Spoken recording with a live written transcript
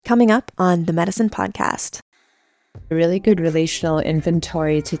coming up on the Medicine Podcast. A really good relational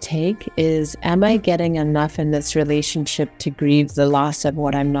inventory to take is, am I getting enough in this relationship to grieve the loss of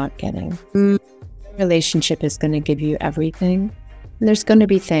what I'm not getting? The relationship is going to give you everything. And there's going to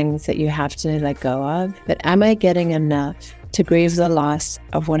be things that you have to let go of. But am I getting enough to grieve the loss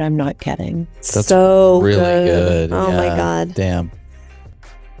of what I'm not getting? That's so really good. Oh my Yeah, God. Damn.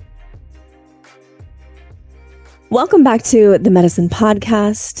 Welcome back to the Medicine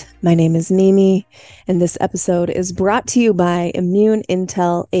Podcast. My name is Mimi, and this episode is brought to you by Immune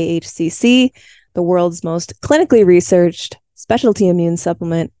Intel AHCC, the world's most clinically researched specialty immune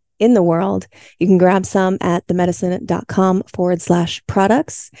supplement in the world. You can grab some at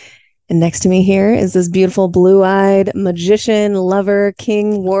themedicine.com/products. And next to me here is this beautiful blue-eyed magician, lover,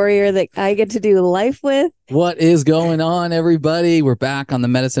 king, warrior that I get to do life with. What is going on, everybody? We're back on the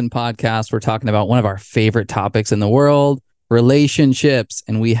Medicine Podcast. We're talking about one of our favorite topics in the world, relationships.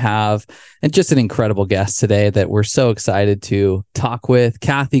 And we have just an incredible guest today that we're so excited to talk with.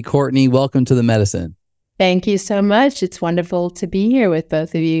 Cathy Courtenay, welcome to the Medicine. Thank you so much. It's wonderful to be here with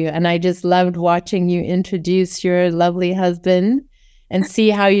both of you. And I just loved watching you introduce your lovely husband and see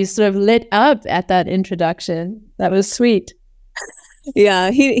how you sort of lit up at that introduction. That was sweet.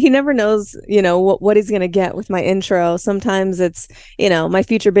 Yeah, he never knows, what he's going to get with my intro. Sometimes it's, my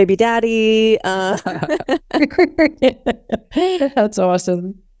future baby daddy. That's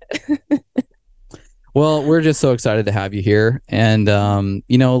awesome. Well, we're just so excited to have you here. And, I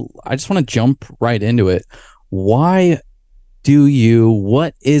just want to jump right into it. What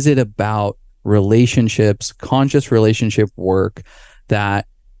is it about relationships, conscious relationship work that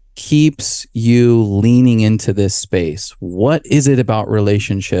keeps you leaning into this space? What is it about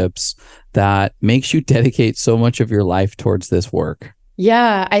relationships that makes you dedicate so much of your life towards this work?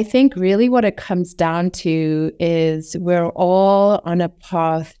 Yeah, I think really what it comes down to is we're all on a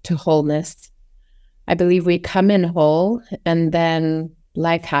path to wholeness. I believe we come in whole and then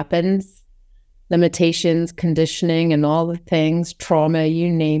life happens, limitations, conditioning, and all the things, trauma, you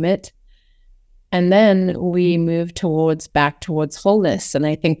name it. And then we move back towards wholeness. And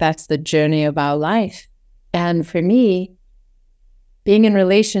I think that's the journey of our life. And for me, being in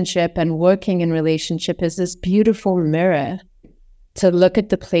relationship and working in relationship is this beautiful mirror to look at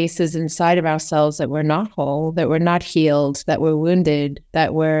the places inside of ourselves that we're not whole, that we're not healed, that we're wounded,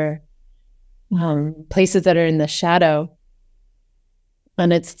 that we're places that are in the shadow.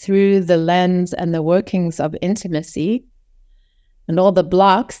 And it's through the lens and the workings of intimacy and all the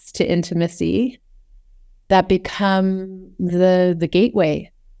blocks to intimacy that become the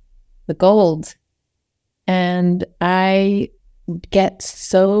gateway, the gold. And I get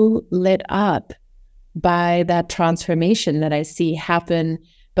so lit up by that transformation that I see happen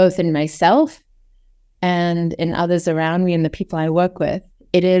both in myself and in others around me and the people I work with.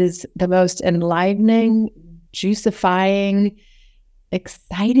 It is the most enlivening, juicifying,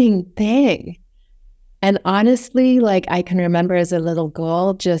 exciting thing. And honestly, I can remember as a little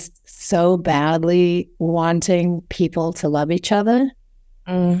girl just so badly wanting people to love each other.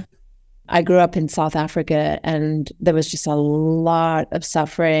 I grew up in South Africa and there was just a lot of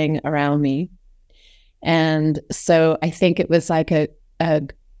suffering around me. And so I think it was like a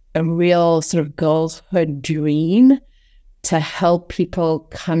real sort of girlhood dream to help people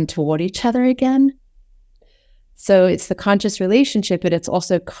come toward each other again. So it's the conscious relationship, but it's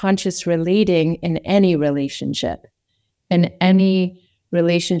also conscious relating in any relationship, to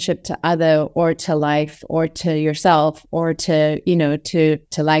other or to life or to yourself or to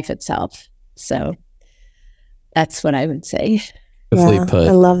life itself. So that's what I would say. Yeah,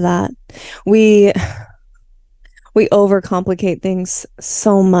 I love that. We overcomplicate things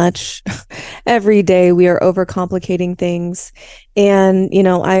so much. Every day we are overcomplicating things. And,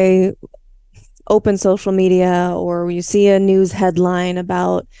 I open social media or you see a news headline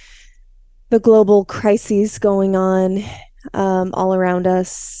about the global crises going on all around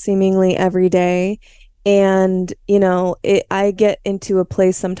us seemingly every day. And, I get into a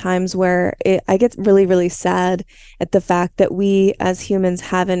place sometimes where I get really, really sad at the fact that we as humans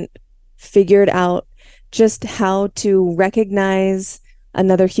haven't figured out just how to recognize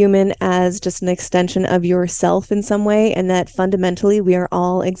another human as just an extension of yourself in some way, and that fundamentally we are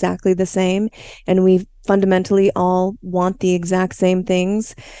all exactly the same, and we fundamentally all want the exact same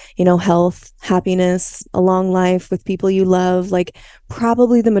things, health, happiness, a long life with people you love.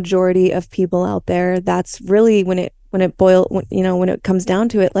 Probably the majority of people out there, that's really when it comes down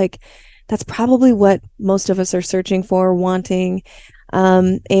to it, that's probably what most of us are searching for, wanting,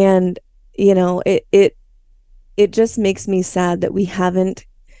 and it just makes me sad that we haven't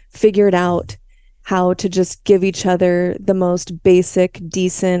figured out how to just give each other the most basic,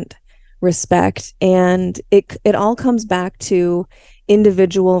 decent respect. And it all comes back to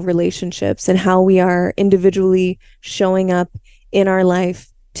individual relationships and how we are individually showing up in our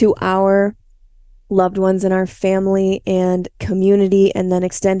life to our loved ones in our family and community, and then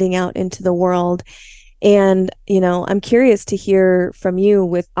extending out into the world. And, I'm curious to hear from you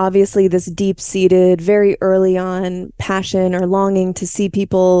with obviously this deep seated, very early on passion or longing to see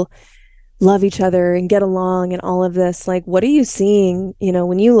people love each other and get along and all of this. Like, what are you seeing,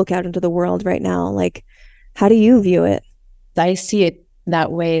 when you look out into the world right now? Like, how do you view it? I see it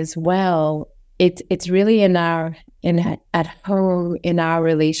that way as well. It's really at home, in our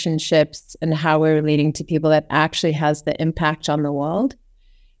relationships and how we're relating to people, that actually has the impact on the world.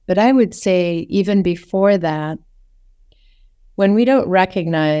 But I would say even before that, when we don't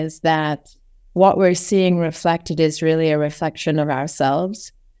recognize that what we're seeing reflected is really a reflection of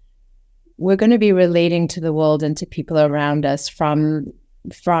ourselves, we're going to be relating to the world and to people around us from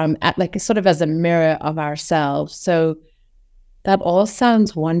at like sort of as a mirror of ourselves. So that all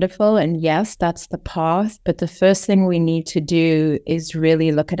sounds wonderful. And yes, that's the path. But the first thing we need to do is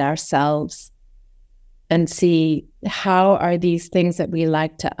really look at ourselves and see, how are these things that we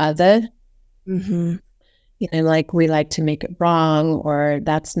like to other? Mm-hmm. Like we like to make it wrong, or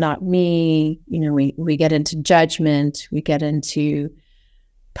that's not me. We get into judgment, we get into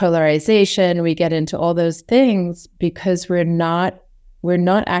polarization, we get into all those things because we're not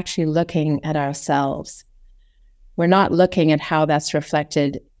actually looking at ourselves. We're not looking at how that's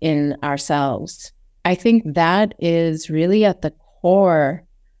reflected in ourselves. I think that is really at the core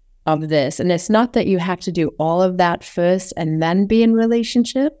of this. And it's not that you have to do all of that first and then be in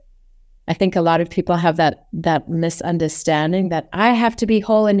relationship. I think a lot of people have that misunderstanding that I have to be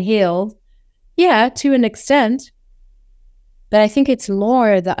whole and healed. Yeah, to an extent. But I think it's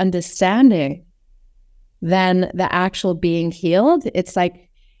more the understanding than the actual being healed. It's like,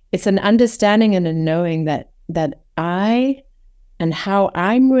 it's an understanding and a knowing that I and how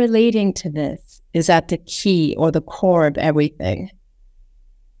I'm relating to this is at the key or the core of everything.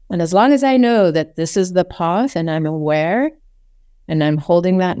 And as long as I know that this is the path and I'm aware and I'm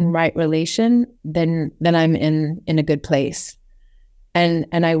holding that in right relation, then I'm in a good place. And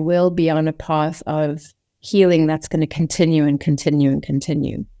I will be on a path of healing that's going to continue and continue and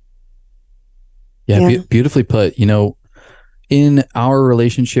continue. Yeah. Beautifully put. In our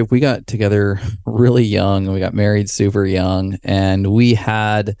relationship, we got together really young and we got married super young, and we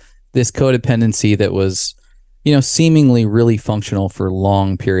had this codependency that was, seemingly really functional for a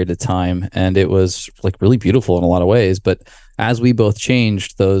long period of time. And it was like really beautiful in a lot of ways. But as we both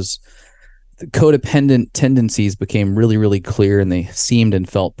changed, those codependent tendencies became really, really clear, and they seemed and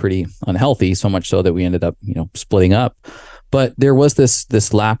felt pretty unhealthy, so much so that we ended up, splitting up. But there was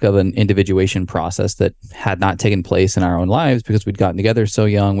this lack of an individuation process that had not taken place in our own lives because we'd gotten together so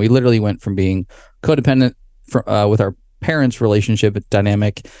young. We literally went from being codependent with our parents' relationship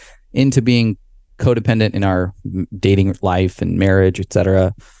dynamic into being codependent in our dating life and marriage,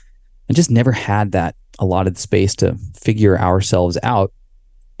 etc., and just never had that allotted space to figure ourselves out.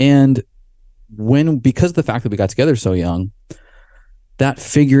 And because of the fact that we got together so young, that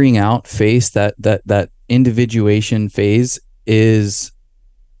figuring out phase, that individuation phase, is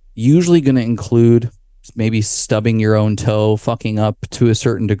usually going to include maybe stubbing your own toe, fucking up to a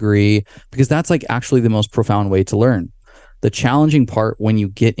certain degree, because that's like actually the most profound way to learn. The challenging part when you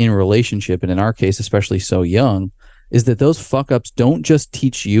get in a relationship, and in our case, especially so young, is that those fuck ups don't just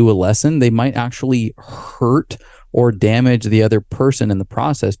teach you a lesson. They might actually hurt or damage the other person in the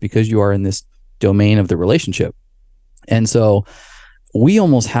process because you are in this domain of the relationship. And so we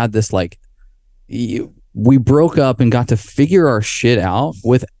almost had this, like, we broke up and got to figure our shit out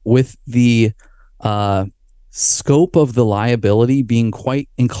with the scope of the liability being quite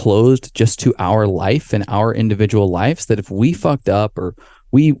enclosed just to our life and our individual lives, that if we fucked up or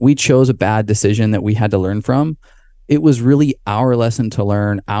we chose a bad decision that we had to learn from, it was really our lesson to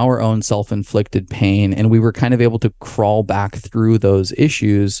learn, our own self-inflicted pain, and we were kind of able to crawl back through those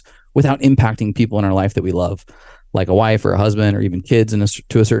issues without impacting people in our life that we love, like a wife or a husband or even kids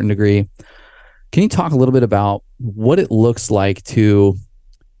to a certain degree. Can you talk a little bit about what it looks like to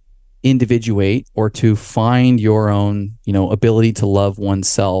individuate or to find your own, ability to love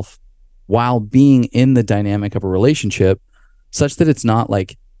oneself while being in the dynamic of a relationship, such that it's not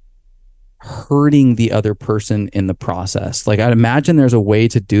like hurting the other person in the process? Like, I'd imagine there's a way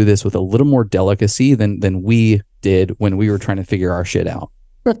to do this with a little more delicacy than we did when we were trying to figure our shit out.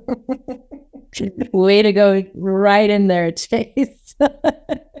 Way to go, right in there, Chase.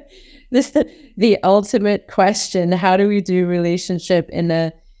 This the ultimate question. How do we do relationship in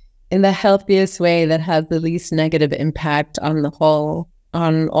a in the healthiest way that has the least negative impact on the whole,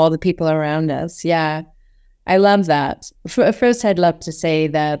 on all the people around us. Yeah, I love that. First, I'd love to say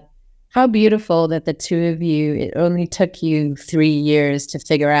that how beautiful that the two of you, it only took you 3 years to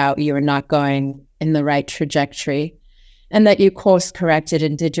figure out you were not going in the right trajectory, and that you course corrected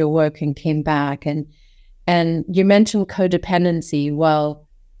and did your work and came back. And you mentioned codependency. Well,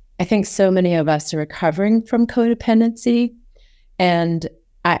 I think so many of us are recovering from codependency. And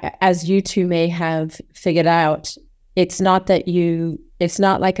as you two may have figured out, it's not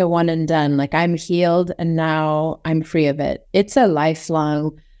like a one and done, like I'm healed and now I'm free of it. It's a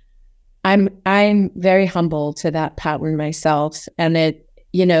lifelong. I'm very humble to that pattern myself. And it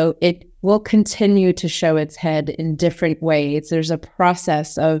will continue to show its head in different ways. There's a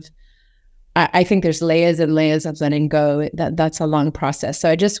process of, I think there's layers and layers of letting go. That's a long process. So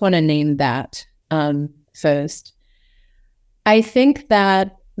I just want to name that first. I think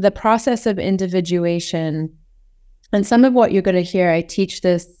that the process of individuation, and some of what you're going to hear, I teach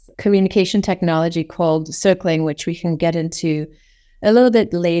this communication technology called circling, which we can get into a little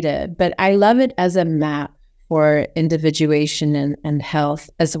bit later, but I love it as a map for individuation and health,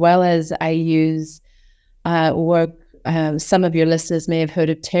 as well as I use work. Some of your listeners may have heard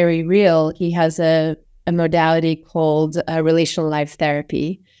of Terry Real. He has a modality called relational life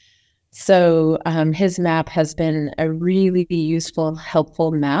therapy. So his map has been a really useful,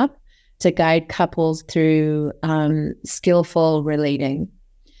 helpful map to guide couples through skillful relating.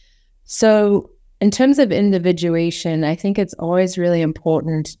 So in terms of individuation, I think it's always really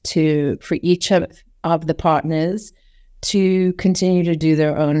important for each of the partners to continue to do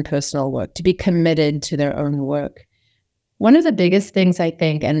their own personal work, to be committed to their own work. One of the biggest things I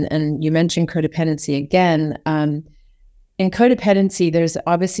think, and you mentioned codependency again, in codependency, there's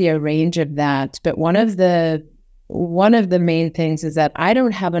obviously a range of that, but one of the main things is that I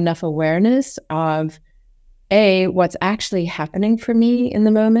don't have enough awareness of what's actually happening for me in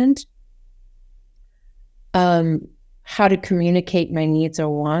the moment, how to communicate my needs or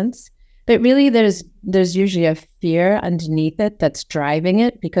wants, but really there's usually a fear underneath it that's driving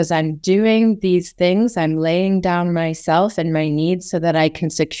it, because I'm doing these things, I'm laying down myself and my needs so that I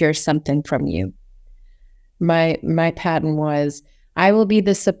can secure something from you. My pattern was, I will be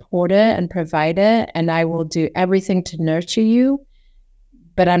the supporter and provider, and I will do everything to nurture you,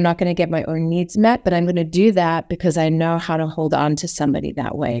 but I'm not going to get my own needs met, but I'm going to do that because I know how to hold on to somebody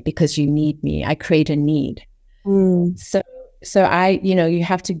that way, because you need me. I create a need. So I, you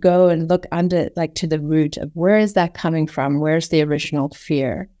have to go and look under, like, to the root of where is that coming from? Where's the original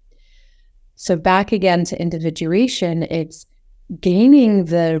fear? So back again to individuation, it's gaining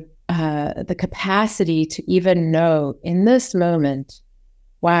the capacity to even know in this moment,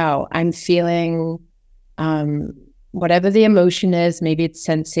 wow, I'm feeling whatever the emotion is, maybe it's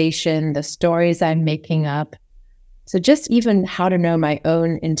sensation, the stories I'm making up. So just even how to know my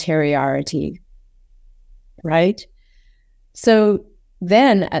own interiority, right? So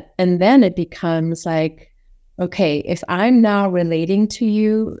then it becomes like, okay, if I'm now relating to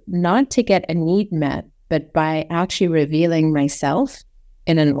you, not to get a need met, but by actually revealing myself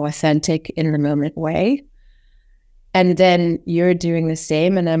in an authentic, in the moment way, and then you're doing the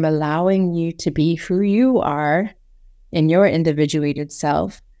same, and I'm allowing you to be who you are in your individuated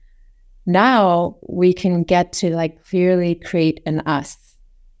self, now we can get to like clearly create an us,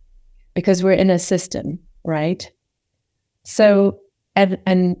 because we're in a system, right? So,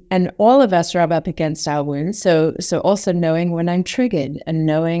 and all of us rub up against our wounds. So also knowing when I'm triggered and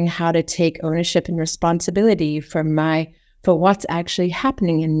knowing how to take ownership and responsibility for what's actually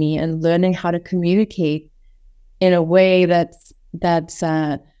happening in me, and learning how to communicate in a way that's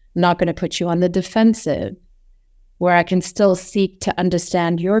not going to put you on the defensive, where I can still seek to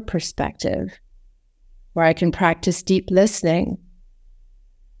understand your perspective, where I can practice deep listening,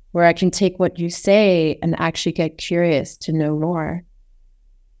 where I can take what you say and actually get curious to know more.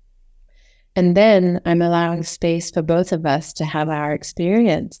 And then I'm allowing space for both of us to have our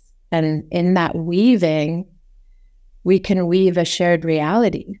experience. And in that weaving, we can weave a shared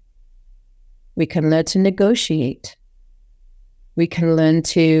reality. We can learn to negotiate. We can learn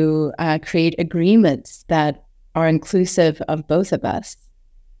to create agreements that are inclusive of both of us.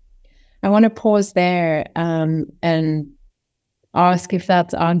 I want to pause there and ask if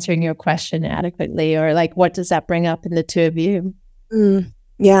that's answering your question adequately, or like, what does that bring up in the two of you?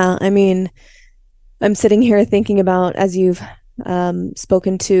 Yeah, I mean, I'm sitting here thinking about, as you've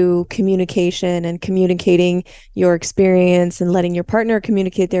spoken to communication and communicating your experience and letting your partner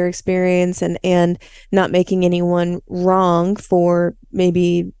communicate their experience, and not making anyone wrong for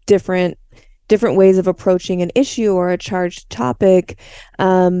maybe different different ways of approaching an issue or a charged topic.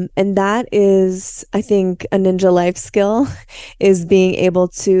 And that is, I think, a ninja life skill is being able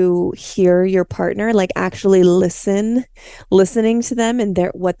to hear your partner, like actually listening to them and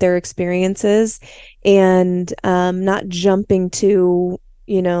what their experience is, and not jumping to,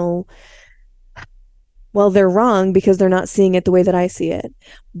 well, they're wrong because they're not seeing it the way that I see it,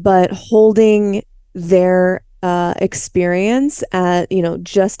 but holding their experience at,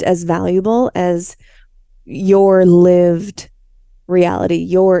 just as valuable as your lived reality,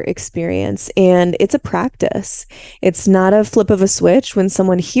 your experience. And it's a practice. It's not a flip of a switch. When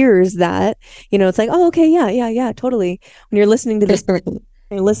someone hears that, it's like, oh, okay, yeah, totally. When you're listening to this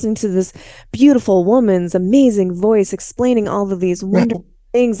you're listening to this beautiful woman's amazing voice explaining all of these wonderful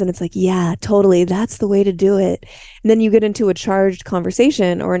things, and it's like, yeah, totally, that's the way to do it. And then you get into a charged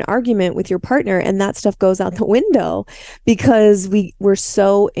conversation or an argument with your partner, and that stuff goes out the window because we're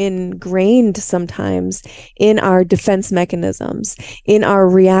so ingrained sometimes in our defense mechanisms, in our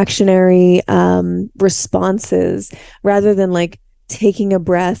reactionary responses, rather than like taking a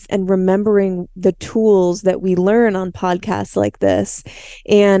breath and remembering the tools that we learn on podcasts like this.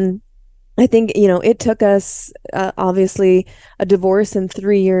 And I think, it took us obviously a divorce and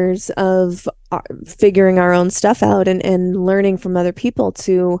 3 years of figuring our own stuff out and learning from other people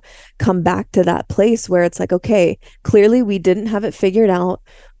to come back to that place where it's like, okay, clearly we didn't have it figured out.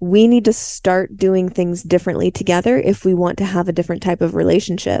 We need to start doing things differently together if we want to have a different type of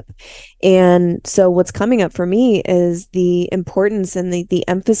relationship. And so what's coming up for me is the importance and the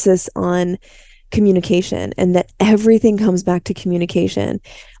emphasis on communication, and that everything comes back to communication.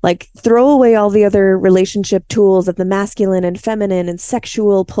 Like, throw away all the other relationship tools of the masculine and feminine and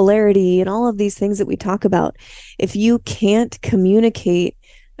sexual polarity and all of these things that we talk about. If you can't communicate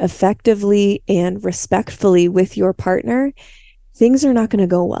effectively and respectfully with your partner, things are not going to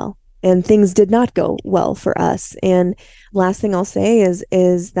go well. And things did not go well for us. And last thing I'll say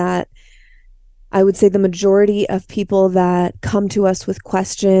is that I would say the majority of people that come to us with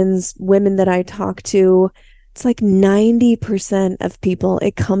questions, women that I talk to, it's like 90% of people,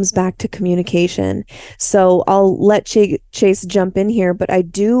 it comes back to communication. So I'll let Chase jump in here, but I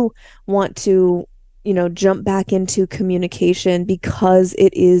do want to, jump back into communication because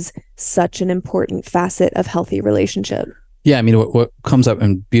it is such an important facet of healthy relationship. Yeah, I mean, what comes up,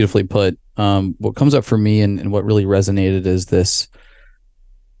 and beautifully put, what comes up for me and what really resonated is this,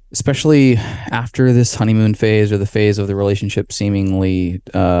 especially after this honeymoon phase or the phase of the relationship seemingly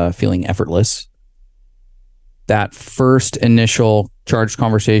feeling effortless, that first initial charged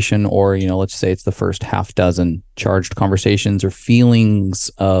conversation, or, let's say it's the first half dozen charged conversations or feelings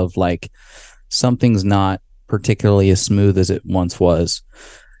of like something's not particularly as smooth as it once was,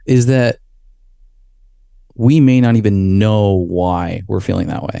 is that we may not even know why we're feeling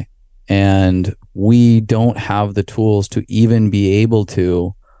that way. And we don't have the tools to even be able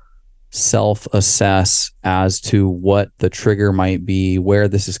to self-assess as to what the trigger might be, where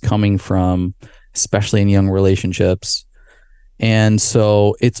this is coming from, especially in young relationships. And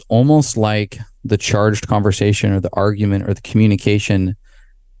so it's almost like the charged conversation or the argument or the communication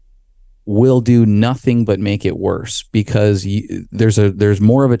will do nothing but make it worse, because there's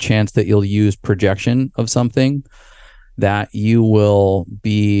more of a chance that you'll use projection of something, that you will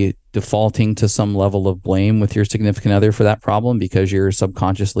be defaulting to some level of blame with your significant other for that problem because you're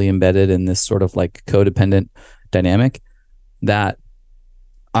subconsciously embedded in this sort of like codependent dynamic, that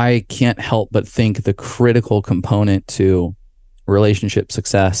I can't help but think the critical component to relationship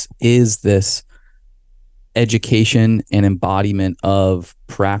success is this education and embodiment of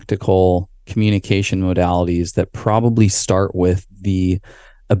practical communication modalities that probably start with the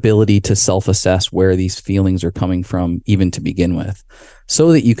ability to self-assess where these feelings are coming from, even to begin with,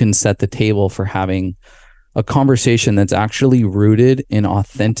 so that you can set the table for having a conversation that's actually rooted in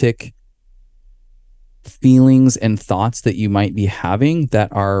authentic feelings and thoughts that you might be having, that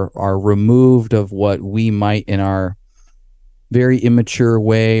are removed of what we might, in our very immature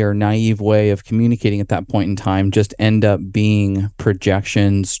way or naive way of communicating at that point in time, just end up being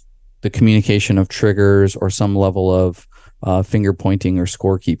projections, the communication of triggers, or some level of finger pointing or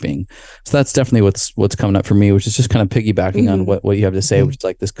scorekeeping. So that's definitely what's coming up for me, which is just kind of piggybacking on what you have to say, which is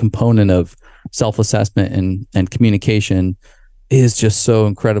like this component of self-assessment and communication is just so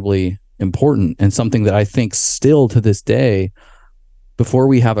incredibly important, and something that I think still to this day, before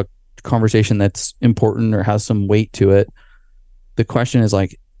we have a conversation that's important or has some weight to it, the question is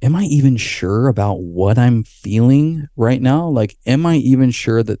like, am I even sure about what I'm feeling right now? Like, am I even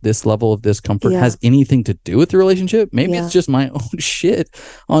sure that this level of discomfort has anything to do with the relationship? Maybe it's just my own shit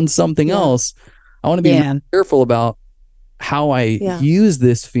on something else. I want to be really careful about how I Yeah. use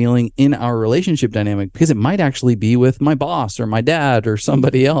this feeling in our relationship dynamic, because it might actually be with my boss or my dad or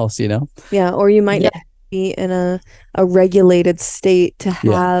somebody else, you know? Yeah. Or you might Yeah, not be in a regulated state to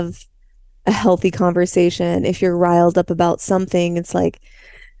Yeah. have a healthy conversation. If you're riled up about something, it's like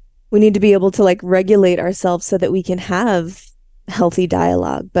we need to be able to like regulate ourselves so that we can have healthy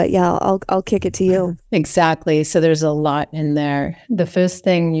dialogue. But yeah, I'll kick it to you. exactly. So there's a lot in there. The first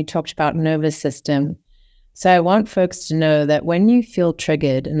thing you talked about, nervous system. So I want folks to know that when you feel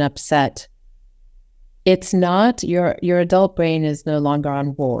triggered and upset, it's not your adult brain is no longer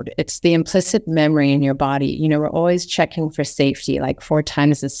on board. It's the implicit memory in your body. You know, we're always checking for safety, like 4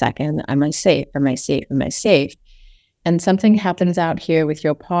 times a second. Am I safe? Am I safe? Am I safe? And something happens out here with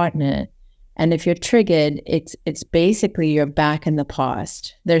your partner. And if you're triggered, it's basically you're back in the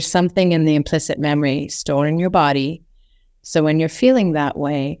past. There's something in the implicit memory stored in your body. So when you're feeling that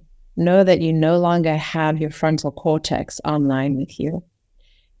way, know that you no longer have your frontal cortex online with you.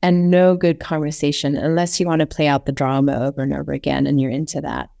 And no good conversation unless you want to play out the drama over and over again and you're into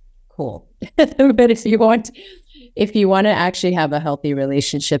that. Cool. But if you want to actually have a healthy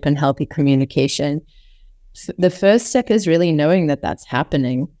relationship and healthy communication, the first step is really knowing that that's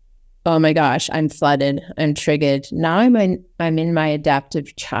happening. Oh my gosh, I'm flooded, I'm triggered. Now I'm in my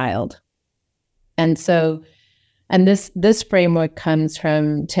adaptive child. And so, and this framework comes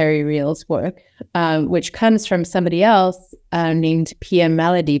from Terry Real's work, which comes from somebody else named P.M.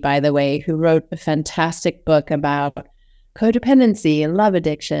 Melody, by the way, who wrote a fantastic book about codependency and love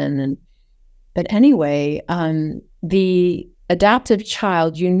addiction. But anyway, the adaptive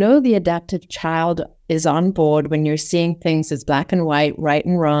child, the adaptive child is on board when you're seeing things as black and white, right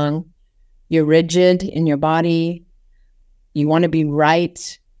and wrong. You're rigid in your body. You want to be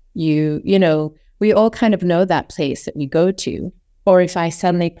right. You know, we all kind of know that place that we go to. Or if I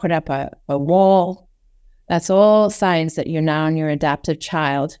suddenly put up a wall, that's all signs that you're now in your adaptive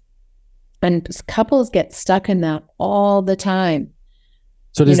child. And couples get stuck in that all the time.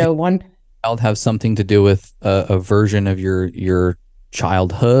 So does the One child have something to do with a version of your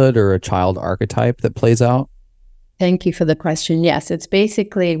childhood or a child archetype that plays out? Thank you for the question. Yes, it's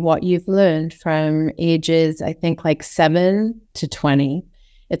basically what you've learned from ages, I think, like 7 to 20.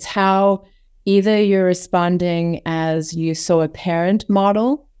 It's how either you're responding as you saw a parent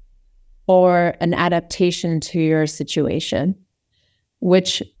model or an adaptation to your situation,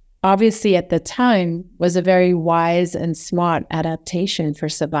 which obviously at the time was a very wise and smart adaptation for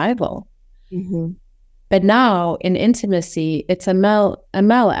survival. Mm-hmm. But now in intimacy, it's a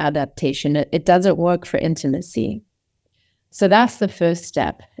maladaptation. It doesn't work for intimacy. So that's the first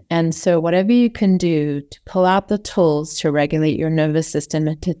step. And so whatever you can do to pull out the tools to regulate your nervous system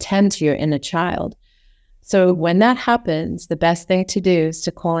and to tend to your inner child. So when that happens, the best thing to do is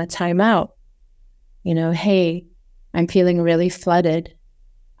to call a timeout. Hey, I'm feeling really flooded.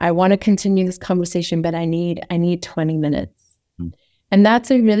 I want to continue this conversation, but I need 20 minutes. And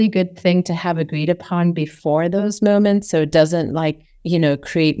that's a really good thing to have agreed upon before those moments. So it doesn't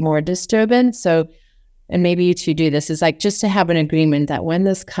create more disturbance. So, and maybe you two do this, is like just to have an agreement that when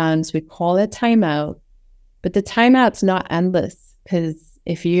this comes, we call it timeout, but the timeout's not endless, because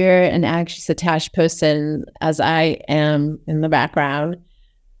if you're an anxious attached person, as I am in the background,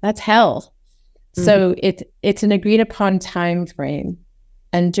 that's hell. Mm-hmm. So it's an agreed upon time frame.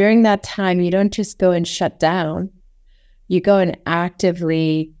 And during that time, you don't just go and shut down. You go and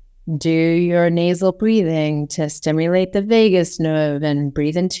actively do your nasal breathing to stimulate the vagus nerve and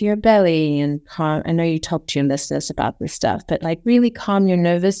breathe into your belly and calm. I know you talk to your listeners about this stuff, but like really calm your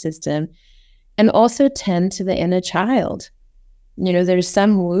nervous system and also tend to the inner child. There's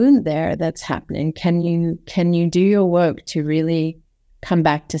some wound there that's happening. Can you do your work to really come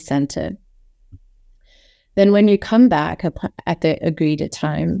back to center? Then when you come back at the agreed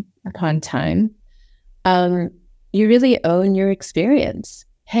time, you really own your experience.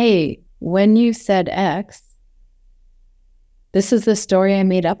 Hey, when you said X, this is the story I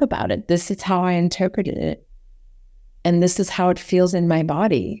made up about it. This is how I interpreted it. And this is how it feels in my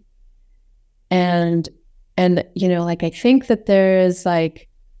body. And I think that there is I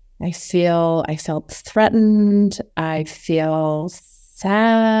felt threatened, I feel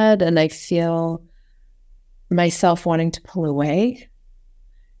sad, and I feel myself wanting to pull away.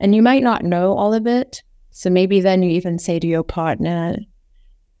 And you might not know all of it. So maybe then you even say to your partner,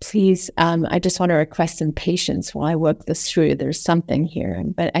 please, I just want to request some patience while I work this through. There's something here,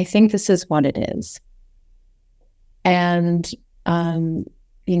 but I think this is what it is. And, and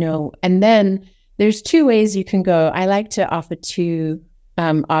then there's 2 ways you can go. I like to offer 2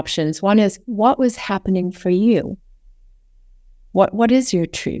 options. One is, what was happening for you? What is your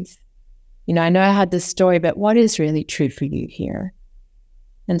truth? I know I had this story, but what is really true for you here?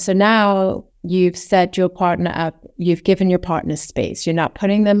 And so now you've set your partner up, you've given your partner space. You're not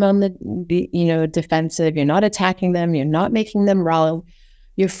putting them on the defensive. You're not attacking them. You're not making them wrong.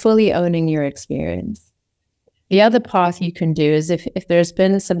 You're fully owning your experience. The other path you can do is if there's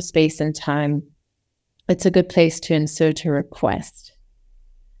been some space and time, it's a good place to insert a request.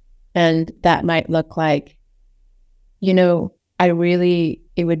 And that might look like,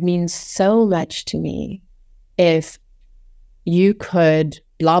 it would mean so much to me if you could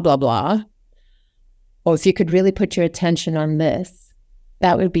blah, blah, blah, or if you could really put your attention on this,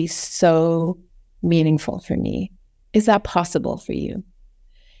 that would be so meaningful for me. Is that possible for you?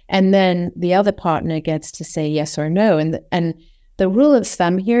 And then the other partner gets to say yes or no. And the rule of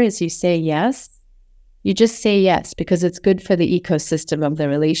thumb here is you say yes. You just say yes because it's good for the ecosystem of the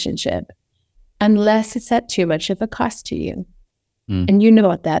relationship, unless it's at too much of a cost to you. And you know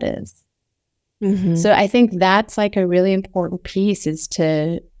what that is. Mm-hmm. So I think that's like a really important piece, is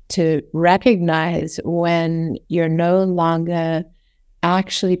to recognize when you're no longer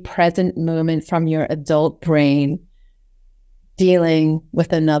actually present moment from your adult brain dealing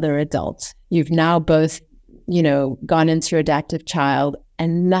with another adult. You've now both, gone into your adaptive child,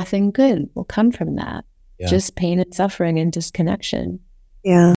 and nothing good will come from that. Yeah. Just pain and suffering and disconnection.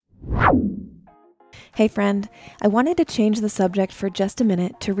 Yeah. Hey friend, I wanted to change the subject for just a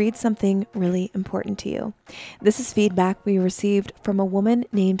minute to read something really important to you. This is feedback we received from a woman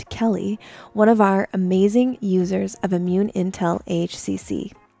named Kelly, one of our amazing users of Immune Intel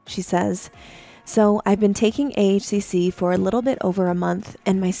AHCC. She says, "So I've been taking AHCC for a little bit over a month,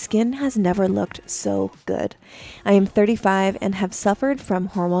 and my skin has never looked so good. I am 35 and have suffered from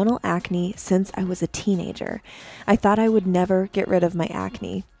hormonal acne since I was a teenager. I thought I would never get rid of my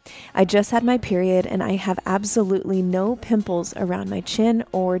acne. I just had my period and I have absolutely no pimples around my chin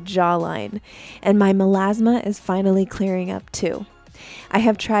or jawline, and my melasma is finally clearing up too. I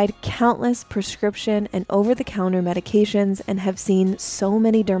have tried countless prescription and over-the-counter medications and have seen so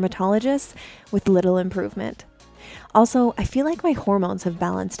many dermatologists with little improvement. Also, I feel like my hormones have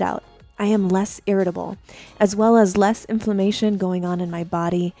balanced out. I am less irritable, as well as less inflammation going on in my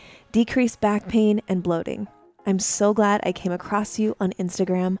body, decreased back pain, and bloating. I'm so glad I came across you on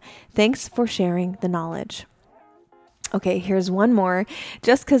Instagram. Thanks for sharing the knowledge." Okay, here's one more,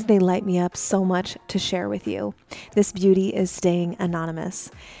 just because they light me up so much to share with you. This beauty is staying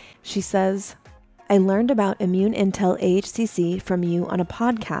anonymous. She says, "I learned about Immune Intel AHCC from you on a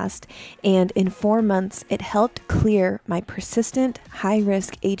podcast, and in 4 months, it helped clear my persistent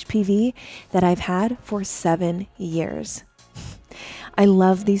high-risk HPV that I've had for 7 years. I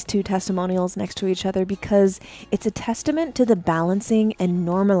love these two testimonials next to each other because it's a testament to the balancing and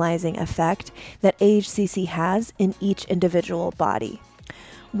normalizing effect that AHCC has in each individual body.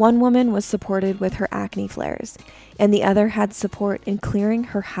 One woman was supported with her acne flares, and the other had support in clearing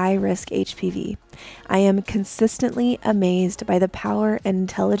her high-risk HPV. I am consistently amazed by the power and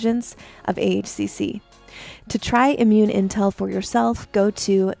intelligence of AHCC. To try Immune Intel for yourself, go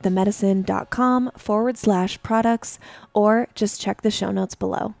to themedicine.com/products or just check the show notes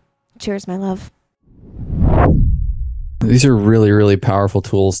below. Cheers, my love." These are really, really powerful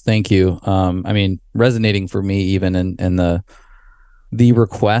tools. Thank you. Resonating for me even in the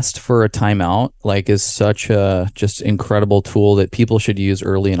request for a timeout, like, is such a just incredible tool that people should use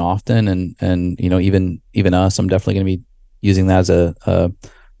early and often. And even us, I'm definitely going to be using that as a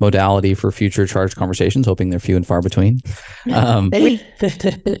modality for future charged conversations, hoping they're few and far between. Not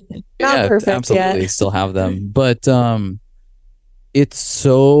perfect absolutely yet. Still have them, but it's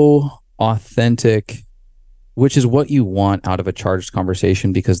so authentic, which is what you want out of a charged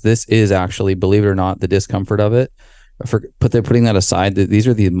conversation, because this is actually, believe it or not, the discomfort of it. Putting that aside, these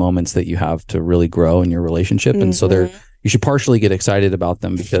are the moments that you have to really grow in your relationship. And so you should partially get excited about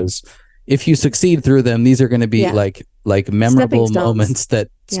them, because if you succeed through them, these are going to be like memorable moments that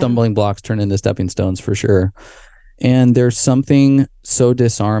stumbling blocks turn into stepping stones for sure. And there's something so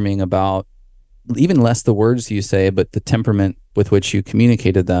disarming about even less the words you say, but the temperament with which you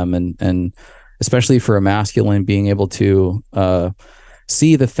communicated them. And especially for a masculine, being able to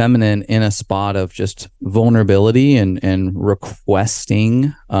see the feminine in a spot of just vulnerability and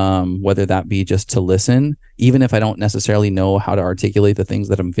requesting, whether that be just to listen, even if I don't necessarily know how to articulate the things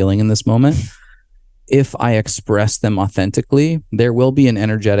that I'm feeling in this moment. If I express them authentically, there will be an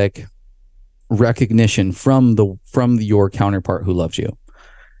energetic recognition from your counterpart who loves you.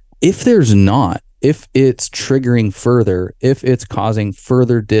 If there's not, if it's triggering further, if it's causing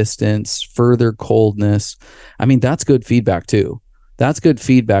further distance, further coldness, that's good feedback too. That's good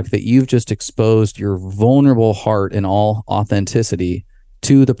feedback that you've just exposed your vulnerable heart in all authenticity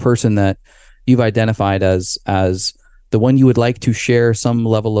to the person that you've identified as the one you would like to share some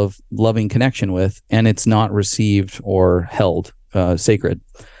level of loving connection with, and it's not received or held sacred.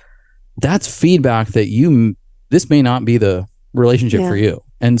 That's feedback that this may not be the relationship for you.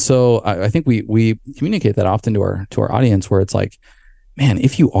 And so I think we communicate that often to our audience, where it's like, man,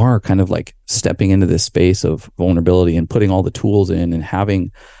 if you are kind of like stepping into this space of vulnerability and putting all the tools in and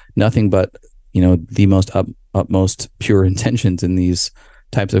having nothing but, the most utmost pure intentions in these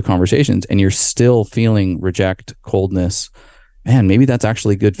types of conversations, and you're still feeling reject, coldness, man, maybe that's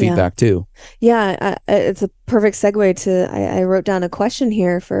actually good feedback too. Yeah, it's a perfect segue to, I wrote down a question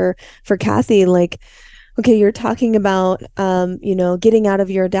here for Cathy, like, okay, you're talking about, getting out of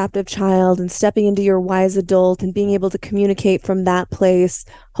your adaptive child and stepping into your wise adult and being able to communicate from that place.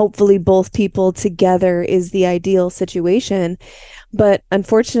 Hopefully both people together is the ideal situation. But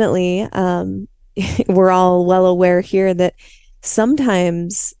unfortunately, we're all well aware here that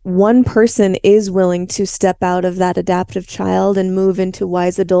sometimes one person is willing to step out of that adaptive child and move into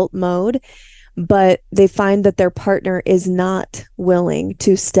wise adult mode, but they find that their partner is not willing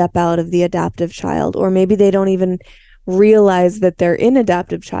to step out of the adaptive child, or maybe they don't even realize that they're in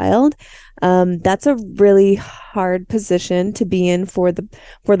adaptive child. That's a really hard position to be in for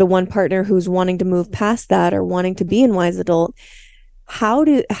the one partner who's wanting to move past that or wanting to be in wise adult. How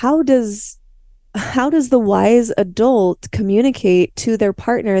does the wise adult communicate to their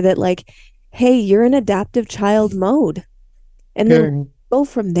partner that, like, hey, you're in adaptive child mode, and then go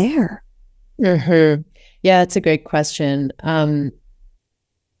from there? Mm-hmm. Yeah, it's a great question.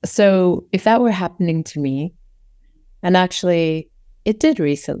 So if that were happening to me, and actually it did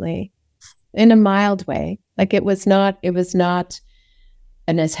recently, in a mild way, like it was not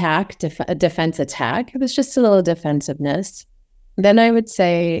an attack, a defense attack. It was just a little defensiveness. Then I would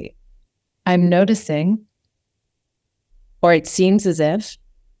say, I'm noticing, or it seems as if,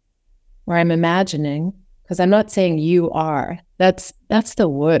 or I'm imagining, because I'm not saying you are. That's the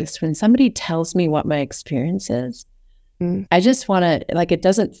worst. When somebody tells me what my experience is, I just want to, like, it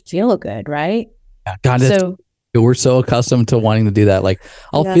doesn't feel good, right? God, so we're so accustomed to wanting to do that. Like,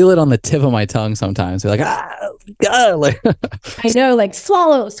 I'll feel it on the tip of my tongue sometimes. They're like, God, like, I know, like,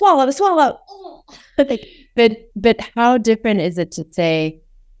 swallow. But how different is it to say,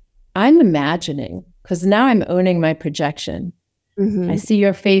 I'm imagining, because now I'm owning my projection. I see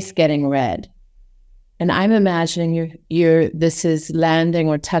your face getting red, and I'm imagining this is landing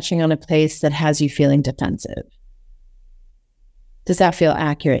or touching on a place that has you feeling defensive. Does that feel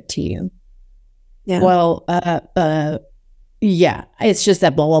accurate to you? Yeah. Well, yeah, it's just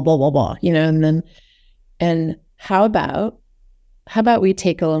that blah, blah, blah, blah, blah, and how about we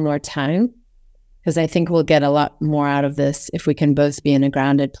take a little more time? Because I think we'll get a lot more out of this if we can both be in a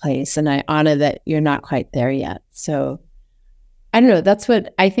grounded place. And I honor that you're not quite there yet. So I don't know.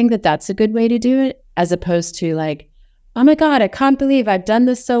 I think that's a good way to do it, as opposed to like, oh my God, I can't believe I've done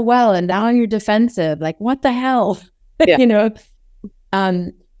this so well, and now you're defensive. Like, what the hell? Yeah.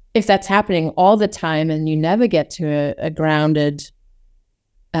 If that's happening all the time and you never get to a grounded,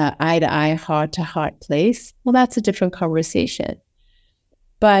 eye-to-eye, heart-to-heart place, well, that's a different conversation.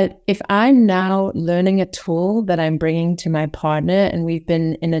 But if I'm now learning a tool that I'm bringing to my partner, and we've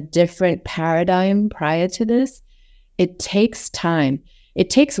been in a different paradigm prior to this, it takes time.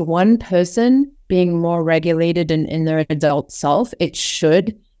 It takes one person being more regulated in their adult self. It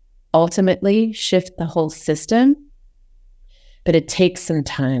should ultimately shift the whole system, but it takes some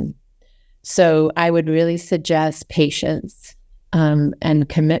time. So I would really suggest patience and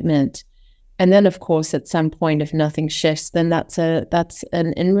commitment. And then, of course, at some point, if nothing shifts, then that's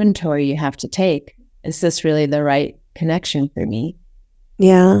an inventory you have to take. Is this really the right connection for me?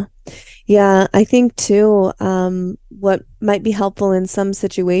 Yeah. Yeah. I think too, what might be helpful in some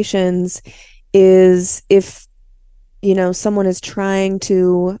situations is if, someone is trying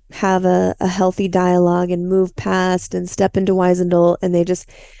to have a healthy dialogue and move past and step into wise adult, and they just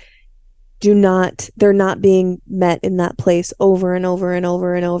they're not being met in that place over and over and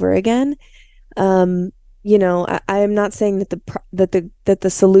over and over again. I am not saying that the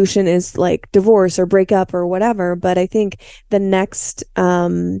solution is like divorce or break up or whatever, but I think the next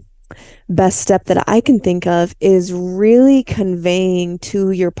best step that I can think of is really conveying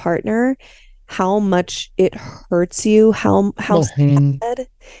to your partner how much it hurts you, how sad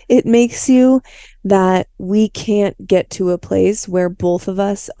it makes you, that we can't get to a place where both of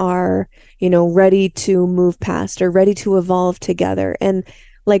us are, ready to move past or ready to evolve together. And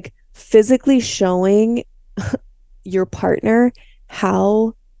like physically showing your partner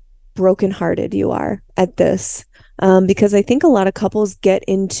how brokenhearted you are at this. Because I think a lot of couples get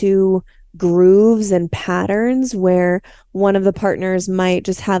into grooves and patterns where one of the partners might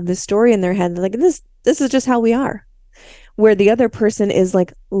just have this story in their head, like this is just how we are, where the other person is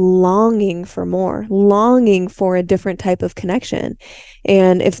like longing for more, longing for a different type of connection.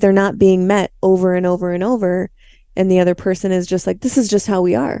 And if they're not being met over and over and over, and the other person is just like, this is just how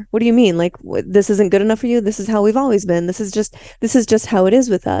we are. What do you mean? Like, this isn't good enough for you? This is how we've always been. This is just how it is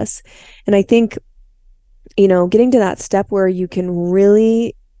with us. And I think, getting to that step where you can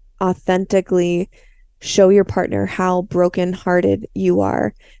really authentically show your partner how brokenhearted you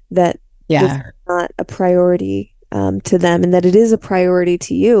are, that this is Yeah. not a priority to them, and that it is a priority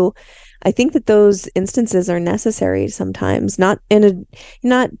to you. I think that those instances are necessary sometimes, not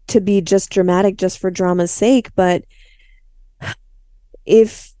to be just dramatic just for drama's sake, but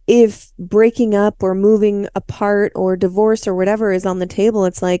if breaking up or moving apart or divorce or whatever is on the table,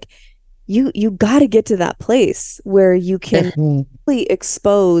 it's like you got to get to that place where you can really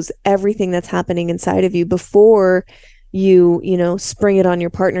expose everything that's happening inside of you before you spring it on your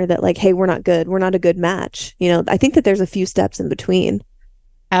partner that, like, hey, we're not good, we're not a good match. I think that there's a few steps in between.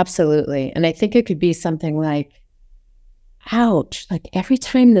 Absolutely. And I think it could be something like, ouch, like every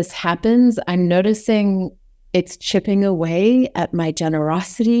time this happens, I'm noticing it's chipping away at my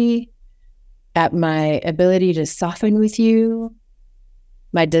generosity, at my ability to soften with you,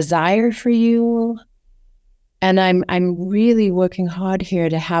 my desire for you. And I'm really working hard here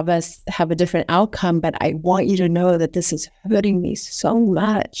to have us have a different outcome, but I want you to know that this is hurting me so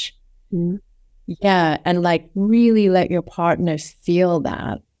much. Mm-hmm. Yeah. And like really let your partners feel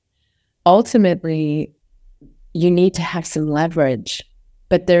that. Ultimately, you need to have some leverage,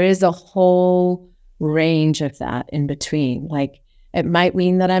 but there is a whole range of that in between. Like it might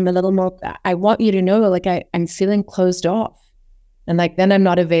mean that I'm a little more, I want you to know, like I'm feeling closed off. And like, then I'm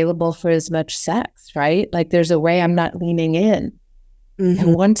not available for as much sex, right? Like there's a way I'm not leaning in. I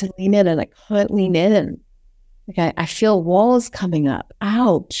want to lean in and I can't lean in. Like I feel walls coming up.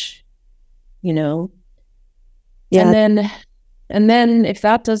 Ouch. Yeah. And then if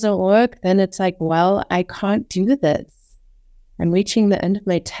that doesn't work, then it's like, well, I can't do this. I'm reaching the end of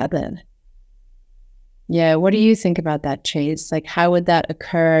my tether. Yeah. What do you think about that, Chase? Like, how would that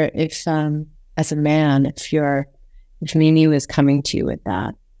occur if, as a man, if Mimi was coming to you with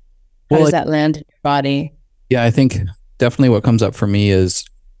that? How does that land in your body? Yeah, I think definitely what comes up for me is,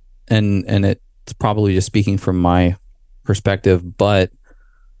 and it's probably just speaking from my perspective, but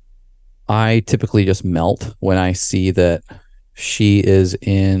I typically just melt when I see that she is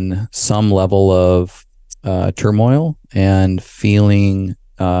in some level of turmoil and feeling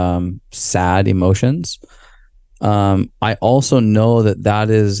sad emotions. I also know that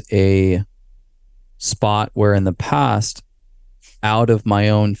is a spot where in the past, out of my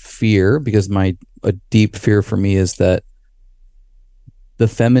own fear, because a deep fear for me is that the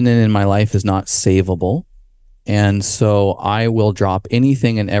feminine in my life is not savable. And so I will drop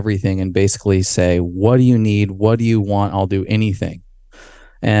anything and everything and basically say, what do you need? What do you want? I'll do anything.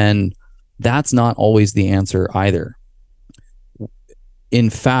 And that's not always the answer either.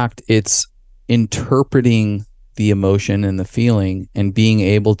 In fact, it's interpreting the emotion and the feeling and being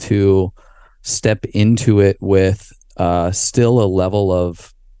able to step into it with still a level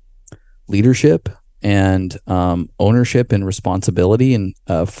of leadership and ownership and responsibility, and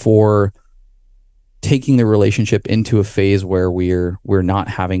for taking the relationship into a phase where we're not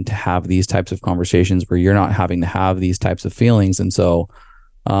having to have these types of conversations, where you're not having to have these types of feelings. And so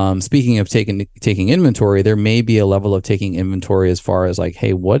speaking of taking inventory, there may be a level of taking inventory as far as like,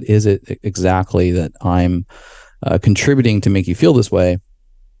 hey, what is it exactly that I'm contributing to make you feel this way?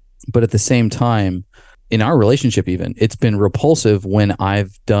 But at the same time, in our relationship, even, it's been repulsive when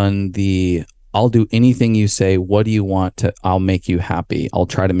I've done I'll do anything you say. What do you want I'll make you happy. I'll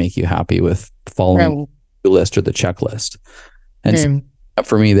try to make you happy with following the list or the checklist. And so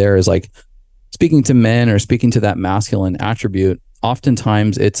for me, there is like speaking to men or speaking to that masculine attribute.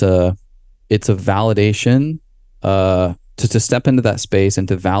 Oftentimes it's a validation to step into that space and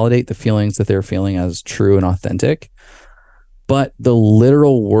to validate the feelings that they're feeling as true and authentic. But the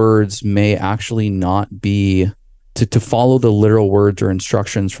literal words may actually not be to follow the literal words or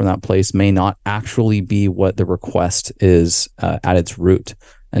instructions from that place may not actually be what the request is at its root.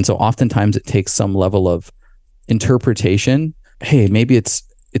 And so oftentimes it takes some level of interpretation. Hey, maybe it's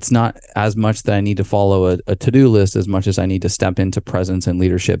not as much that I need to follow a to-do list as much as I need to step into presence and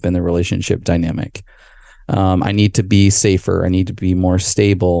leadership in the relationship dynamic. I need to be safer. I need to be more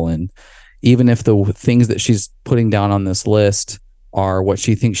stable. And even if the things that she's putting down on this list are what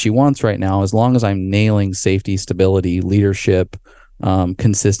she thinks she wants right now, as long as I'm nailing safety, stability, leadership,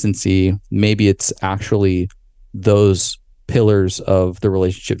 consistency, maybe it's actually those pillars of the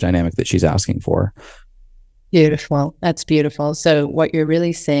relationship dynamic that she's asking for. Beautiful. That's beautiful. So what you're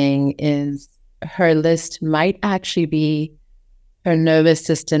really saying is her list might actually be her nervous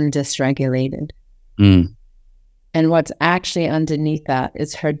system dysregulated. Mm. And what's actually underneath that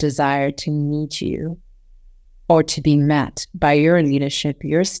is her desire to meet you or to be met by your leadership,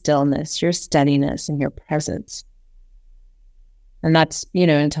 your stillness, your steadiness, and your presence. And that's,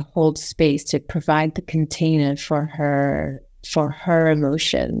 and to hold space, to provide the container for her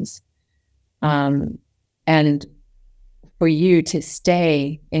emotions. And for you to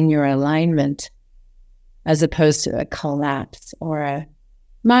stay in your alignment as opposed to a collapse or a,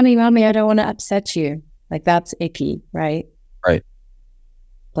 mommy, I don't want to upset you. Like, that's icky, right? Right.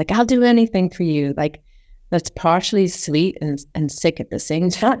 Like, I'll do anything for you. Like, that's partially sweet and sick at the same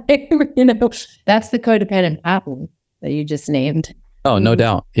time. That's the codependent pattern that you just named. Oh, no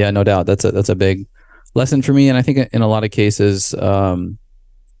doubt. Yeah, no doubt. That's a big lesson for me. And I think in a lot of cases,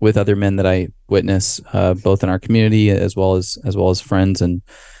 with other men that I witness, both in our community as well as friends and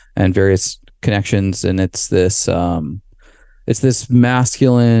various connections. And it's this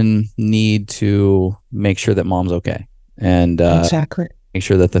masculine need to make sure that mom's okay, and exactly, make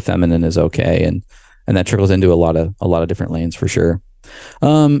sure that the feminine is okay, and that trickles into a lot of different lanes for sure.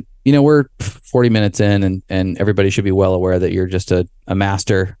 We're 40 minutes in, and everybody should be well aware that you're just a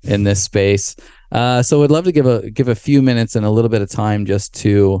master in this space. So I'd love to give a few minutes and a little bit of time just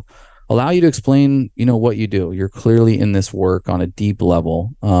to allow you to explain, what you do. You're clearly in this work on a deep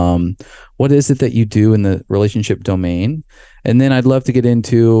level. What is it that you do in the relationship domain? And then I'd love to get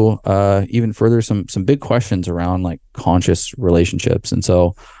into even further some big questions around like conscious relationships. And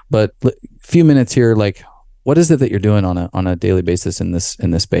so, but a few minutes here, like, what is it that you're doing on a daily basis in this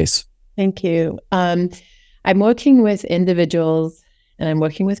space? Thank you. I'm working with individuals, and I'm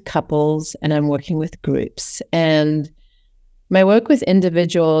working with couples, and I'm working with groups. And my work with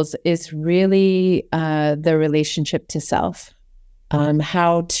individuals is really the relationship to self,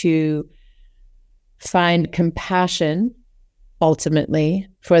 how to find compassion, ultimately,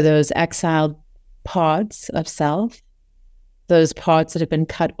 for those exiled parts of self, those parts that have been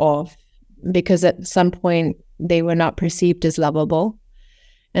cut off because at some point they were not perceived as lovable.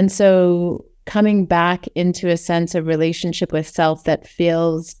 And so coming back into a sense of relationship with self that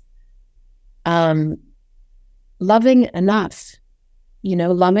feels loving enough,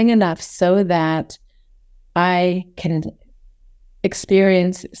 loving enough so that I can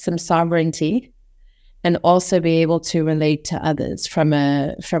experience some sovereignty and also be able to relate to others from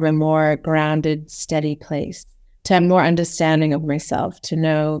a more grounded, steady place, to have more understanding of myself,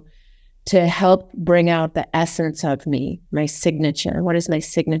 to help bring out the essence of me, my signature. What is my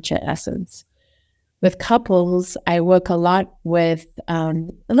signature essence? With couples, I work a lot with a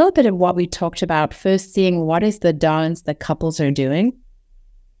little bit of what we talked about. First, seeing what is the dance that couples are doing.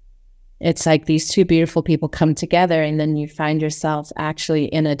 It's like these two beautiful people come together, and then you find yourself actually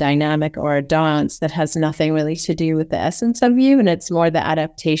in a dynamic or a dance that has nothing really to do with the essence of you. And it's more the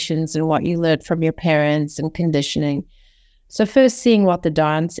adaptations and what you learned from your parents and conditioning. So first seeing what the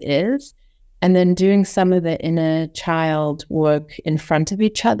dance is, and then doing some of the inner child work in front of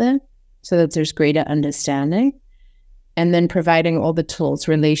each other so that there's greater understanding, and then providing all the tools,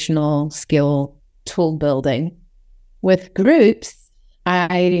 relational skill, tool building. With groups,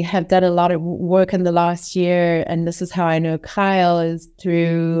 I have done a lot of work in the last year, and this is how I know Kyle, is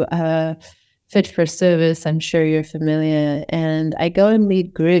through Fit for Service. I'm sure you're familiar. And I go and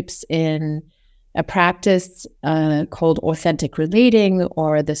lead groups in a practice called authentic relating,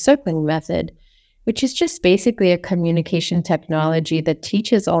 or the circling method, which is just basically a communication technology that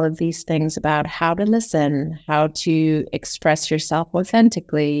teaches all of these things about how to listen, how to express yourself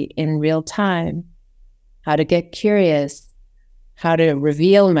authentically in real time, how to get curious, how to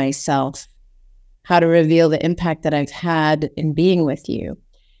reveal myself, how to reveal the impact that I've had in being with you.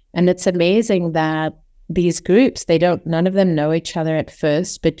 And it's amazing that these groups, none of them know each other at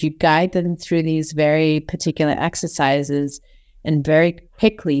first, but you guide them through these very particular exercises, and very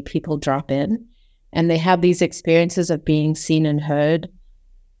quickly people drop in and they have these experiences of being seen and heard.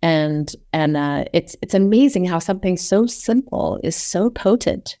 And it's amazing how something so simple is so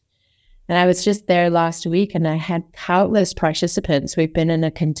potent. And I was just there last week, and I had countless participants, we've been in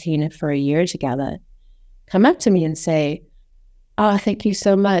a container for a year together, come up to me and say, "Oh, thank you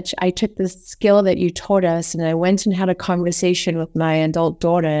so much. I took this skill that you taught us, and I went and had a conversation with my adult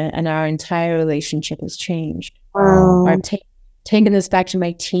daughter, and our entire relationship has changed." Wow. Or I've taken this back to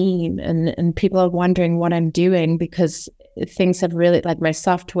my team, and people are wondering what I'm doing because things have really, like my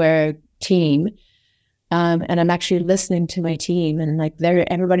software team, and I'm actually listening to my team, and like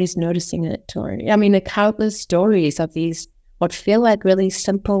everybody's noticing it. Or, I mean, the countless stories of these what feel like really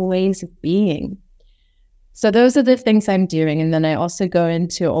simple ways of being. So those are the things I'm doing. And then I also go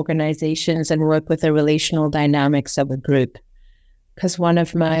into organizations and work with the relational dynamics of a group. Because one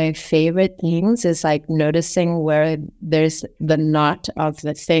of my favorite things is like noticing where there's the knot of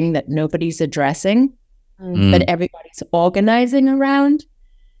the thing that nobody's addressing, but everybody's organizing around.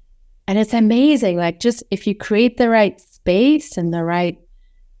 And it's amazing. Like, just if you create the right space and the right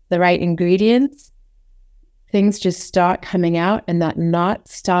ingredients, things just start coming out and that knot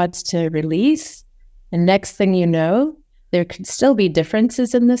starts to release. And next thing you know, there could still be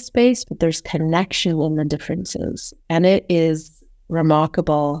differences in the space, but there's connection in the differences. And it is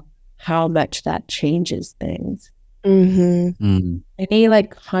remarkable how much that changes things. Any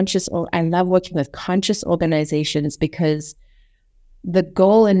like I love working with conscious organizations because the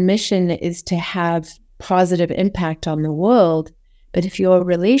goal and mission is to have positive impact on the world. But if your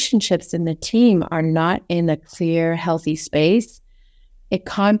relationships in the team are not in a clear, healthy space,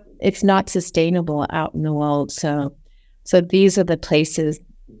 it's not sustainable out in the world. So these are the places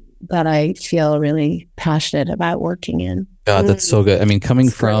that I feel really passionate about working in. God, that's so good. I mean, coming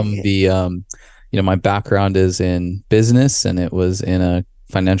from the, my background is in business, and it was in a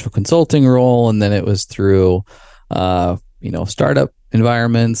financial consulting role. And then it was through, startup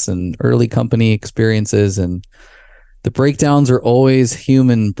environments and early company experiences. And the breakdowns are always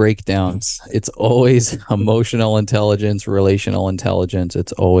human breakdowns. It's always emotional intelligence, relational intelligence.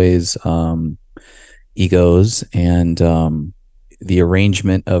 It's always egos and the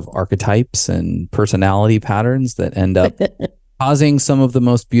arrangement of archetypes and personality patterns that end up causing some of the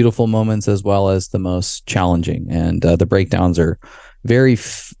most beautiful moments as well as the most challenging. And the breakdowns are very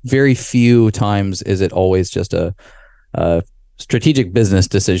few times is it always just a strategic business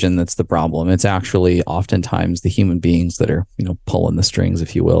decision that's the problem. It's actually oftentimes the human beings that are, pulling the strings,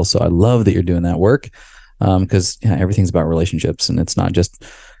 if you will. So I love that you're doing that work because everything's about relationships and it's not just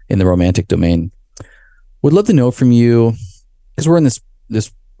in the romantic domain. Would love to know from you, because we're in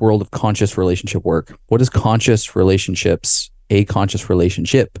this world of conscious relationship work. What does a conscious relationship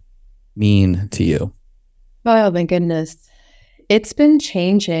mean to you? Oh my goodness. It's been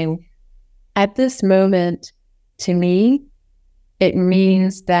changing. At this moment, to me, it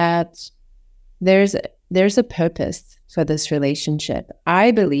means that there's a purpose for this relationship.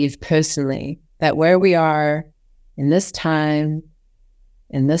 I believe personally that where we are in this time,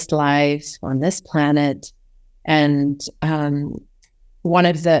 in this life, on this planet, and one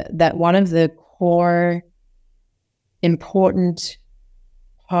of the core important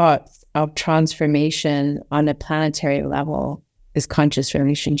parts of transformation on a planetary level is conscious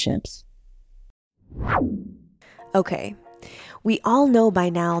relationships. Okay. We all know by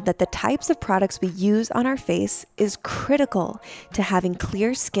now that the types of products we use on our face is critical to having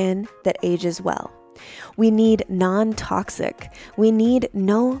clear skin that ages well. We need non-toxic. We need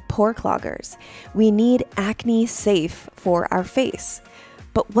no pore cloggers. We need acne safe for our face.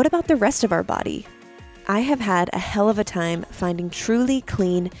 But what about the rest of our body? I have had a hell of a time finding truly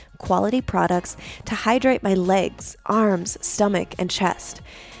clean, quality products to hydrate my legs, arms, stomach, and chest.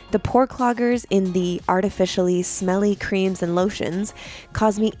 The pore cloggers in the artificially smelly creams and lotions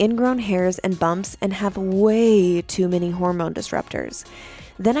cause me ingrown hairs and bumps and have way too many hormone disruptors.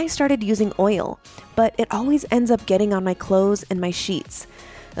 Then I started using oil, but it always ends up getting on my clothes and my sheets.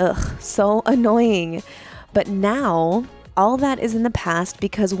 Ugh, so annoying. But now, all that is in the past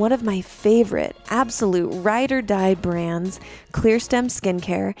because one of my favorite, absolute ride or die brands, Clearstem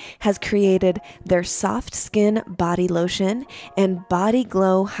Skincare, has created their Soft Skin Body Lotion and Body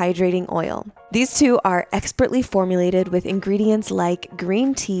Glow Hydrating Oil. These two are expertly formulated with ingredients like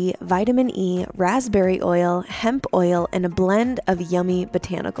green tea, vitamin E, raspberry oil, hemp oil, and a blend of yummy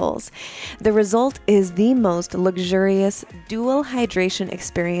botanicals. The result is the most luxurious dual hydration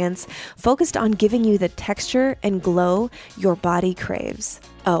experience focused on giving you the texture and glow your body craves.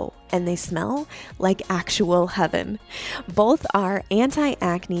 Oh, and they smell like actual heaven. Both are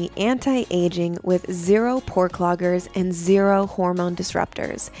anti-acne, anti-aging with zero pore cloggers and zero hormone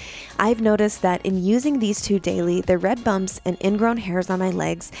disruptors. I've noticed that in using these two daily, the red bumps and ingrown hairs on my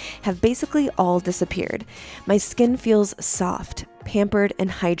legs have basically all disappeared. My skin feels soft, pampered, and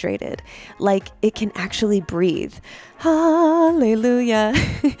hydrated, like it can actually breathe. Hallelujah.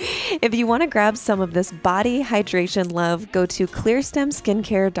 If you want to grab some of this body hydration love, go to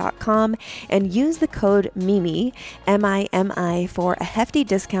clearstemskincare.com and use the code MIMI, M-I-M-I, for a hefty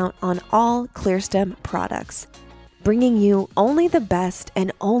discount on all Clearstem products. Bringing you only the best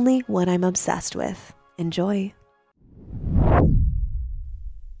and only what I'm obsessed with. Enjoy.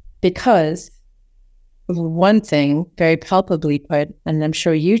 Because one thing very palpably put, and I'm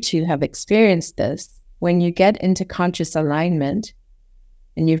sure you two have experienced this, when you get into conscious alignment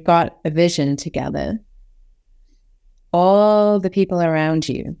and you've got a vision together, all the people around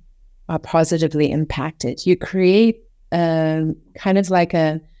you are positively impacted. You create kind of like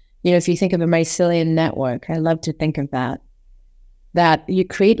if you think of a mycelium network, I love to think of that you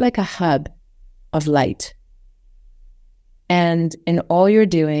create like a hub of light. And in all your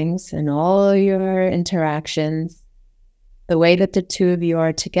doings and all your interactions, the way that the two of you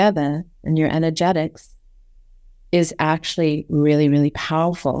are together and your energetics is actually really, really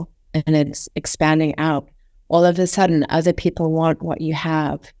powerful. And it's expanding out. All of a sudden, other people want what you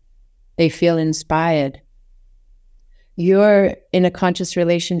have. They feel inspired. You're in a conscious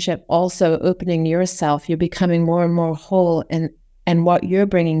relationship, also opening yourself. You're becoming more and more whole. And what you're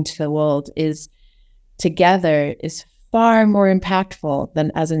bringing to the world is together is far more impactful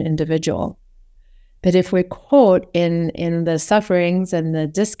than as an individual. But if we're caught in the sufferings and the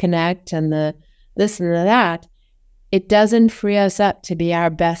disconnect and the this and the that, it doesn't free us up to be our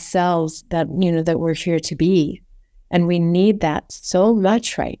best selves that we're here to be. And we need that so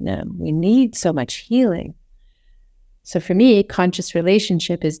much right now. We need so much healing. So for me, conscious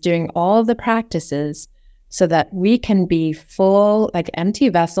relationship is doing all the practices so that we can be full, like empty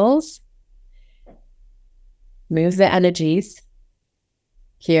vessels, move the energies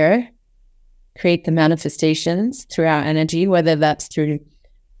here, create the manifestations through our energy, whether that's through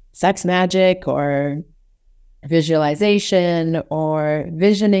sex magic or visualization or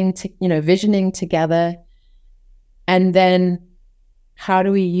visioning together. And then how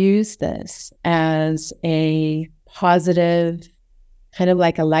do we use this as a positive, kind of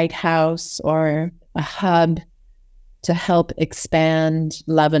like a lighthouse or a hub to help expand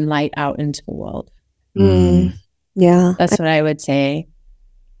love and light out into the world? Yeah. That's what I would say.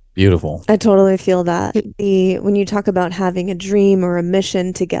 Beautiful. I totally feel that. When you talk about having a dream or a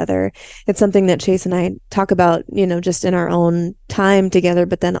mission together, it's something that Chase and I talk about, just in our own time together,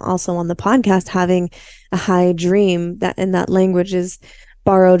 but then also on the podcast, having a high dream. That language is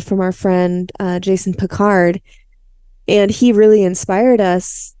borrowed from our friend Jason Picard. And he really inspired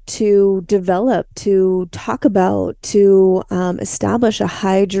us to develop, to talk about, to establish a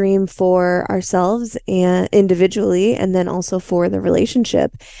high dream for ourselves and individually, and then also for the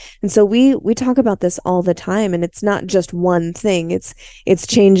relationship. And so we talk about this all the time, and it's not just one thing. It's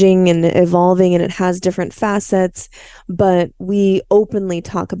changing and evolving, and it has different facets. But we openly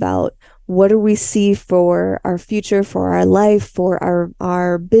talk about, what do we see for our future, for our life, for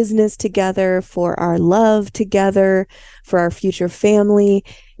our business together, for our love together, for our future family.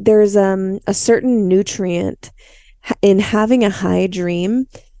 There's a certain nutrient in having a high dream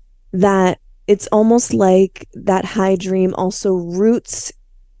that it's almost like that high dream also roots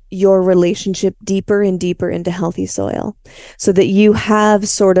your relationship deeper and deeper into healthy soil, so that you have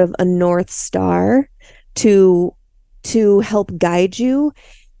sort of a North Star to help guide you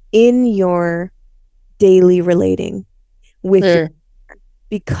in your daily relating with your,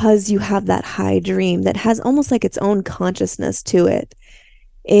 because you have that high dream that has almost like its own consciousness to it.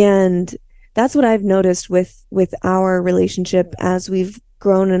 And that's what I've noticed with our relationship as we've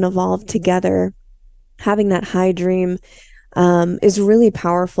grown and evolved together. Having that high dream is really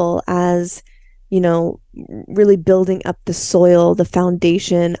powerful as, really building up the soil, the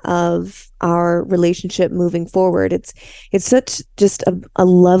foundation of our relationship moving forward. It's such just a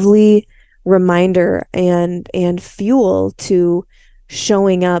lovely reminder and fuel to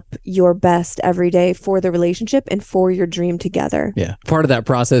showing up your best every day for the relationship and for your dream together. Yeah. Part of that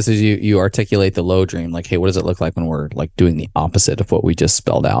process is you articulate the low dream. Like, hey, what does it look like when we're like doing the opposite of what we just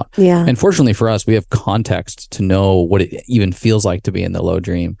spelled out? Yeah. And fortunately for us, we have context to know what it even feels like to be in the low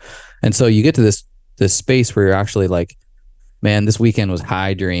dream. And so you get to this space where you're actually like, man, this weekend was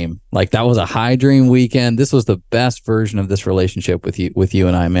high dream. Like, that was a high dream weekend. This was the best version of this relationship with you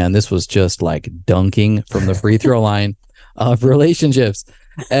and I, man. This was just like dunking from the free throw line of relationships.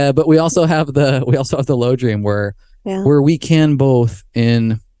 But we also have the low dream where we can both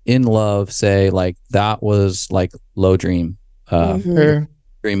in love say, like, that was like low dream,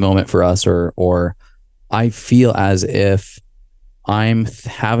 dream moment for us, or I feel as if I'm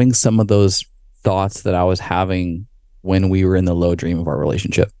having some of those thoughts that I was having when we were in the low dream of our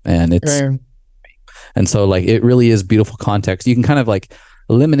relationship. And and so like, it really is beautiful context. You can kind of like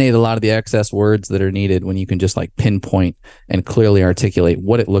eliminate a lot of the excess words that are needed when you can just like pinpoint and clearly articulate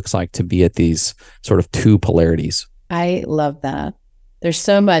what it looks like to be at these sort of two polarities. I love that. There's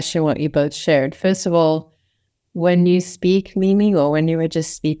so much in what you both shared. First of all, when you speak, Mimi, or when you were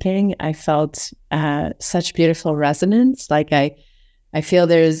just speaking, I felt such beautiful resonance. Like I feel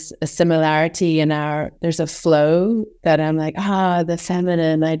there's a similarity there's a flow that I'm like, the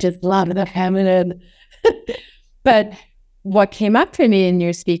feminine. I just love the feminine. But what came up for me in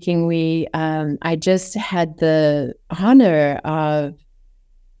your speaking, I just had the honor of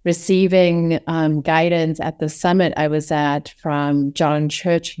receiving guidance at the summit I was at from John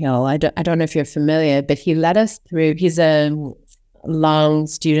Churchill. I don't know if you're familiar, but he led us through, he's a long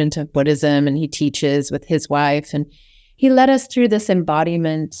student of Buddhism, and he teaches with his wife. And he led us through this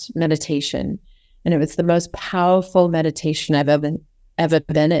embodiment meditation. And it was the most powerful meditation I've ever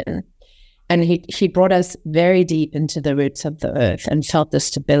been in. And he brought us very deep into the roots of the earth and felt the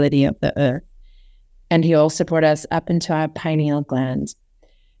stability of the earth. And he also brought us up into our pineal glands.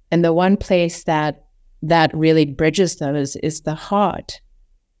 And the one place that really bridges those is the heart.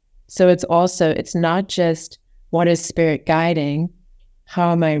 So it's not just what is spirit guiding,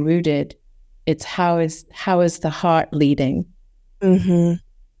 how am I rooted? It's how is the heart leading? Mm-hmm.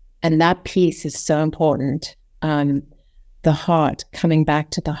 And that piece is so important. The heart, coming back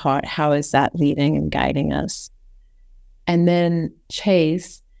to the heart, how is that leading and guiding us? And then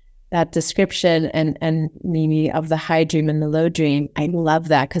Chase, that description and Mimi of the high dream and the low dream, I love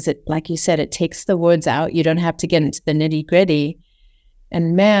that because it, like you said, it takes the words out. You don't have to get into the nitty gritty.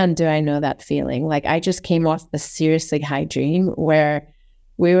 And man, do I know that feeling. Like I just came off a seriously high dream where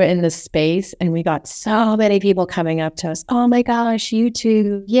we were in this space and we got so many people coming up to us. Oh my gosh, you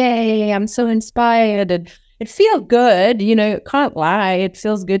too. Yay, I'm so inspired. And it feels good. Can't lie. It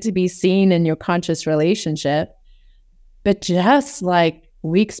feels good to be seen in your conscious relationship. But just like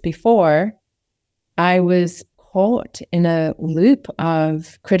weeks before, I was caught in a loop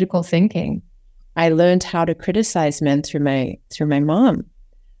of critical thinking. I learned how to criticize men through my mom.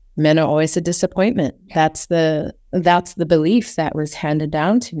 Men are always a disappointment. That's the belief that was handed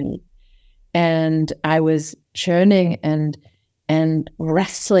down to me. And I was churning and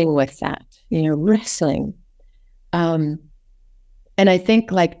wrestling with that, wrestling. And I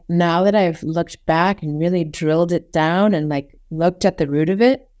think like now that I've looked back and really drilled it down and like looked at the root of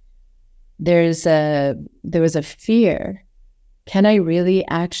it, there was a fear. Can I really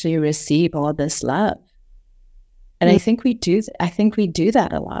actually receive all this love? And I think we do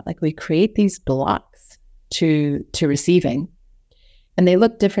that a lot. Like we create these blocks to receiving, and they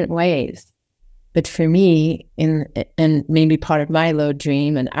look different ways. But for me, and maybe part of my low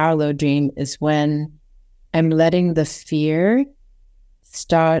dream and our low dream is when I'm letting the fear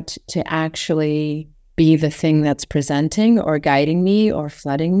start to actually be the thing that's presenting or guiding me or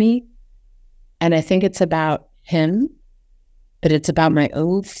flooding me. And I think it's about him, but it's about my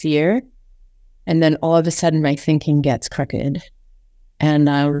own fear. And then all of a sudden my thinking gets crooked. And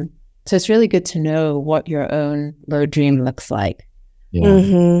so it's really good to know what your own low dream looks like. Yeah.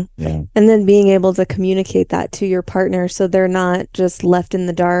 Mm-hmm. Yeah. And then being able to communicate that to your partner so they're not just left in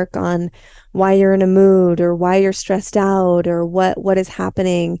the dark on why you're in a mood or why you're stressed out or what is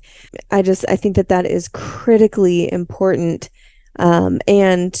happening. I think that is critically important.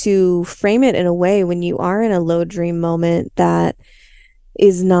 And to frame it in a way when you are in a low dream moment that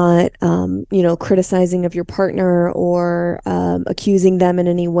is not, criticizing of your partner or accusing them in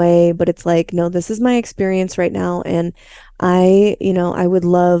any way, but it's like, no, this is my experience right now. And I would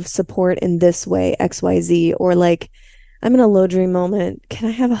love support in this way, XYZ, or like, I'm in a low dream moment. Can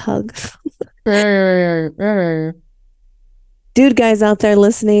I have a hug? Dude, guys out there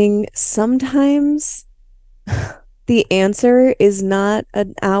listening, sometimes the answer is not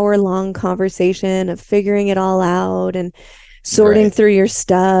an hour-long conversation of figuring it all out and sorting through your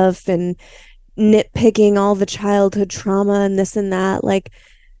stuff and nitpicking all the childhood trauma and this and that. Like,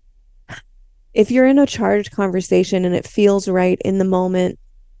 if you're in a charged conversation and it feels right in the moment,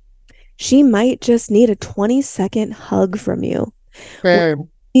 she might just need a 20-second hug from you.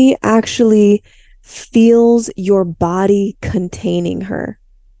 She actually feels your body containing her.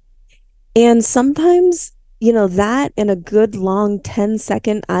 And sometimes, that and a good long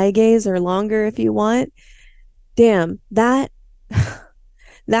 10-second eye gaze or longer if you want, damn, that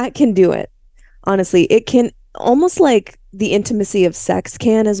can do it. Honestly, it can, almost like the intimacy of sex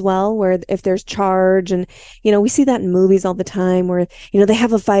can as well, where if there's charge and, we see that in movies all the time where, they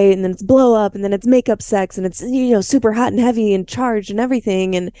have a fight and then it's blow up and then it's makeup sex and it's, super hot and heavy and charged and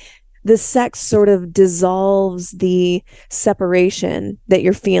everything. And the sex sort of dissolves the separation that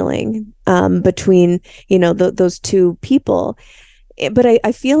you're feeling between, those two people. But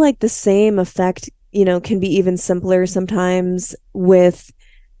I feel like the same effect, can be even simpler sometimes with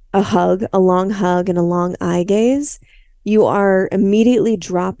a hug, a long hug and a long eye gaze. You are immediately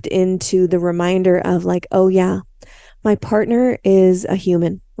dropped into the reminder of like, oh yeah, my partner is a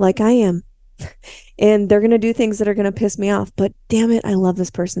human like I am. And they're going to do things that are going to piss me off. But damn it, I love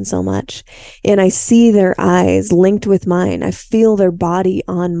this person so much. And I see their eyes linked with mine. I feel their body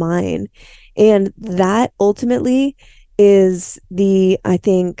on mine. And that ultimately is the, I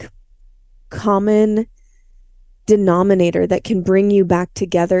think, common denominator that can bring you back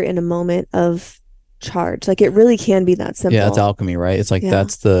together in a moment of charge. Like, it really can be that Yeah, it's simple. alchemy, right? It's like Yeah.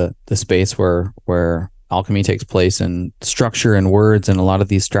 that's the space where alchemy takes place, and structure and words and a lot of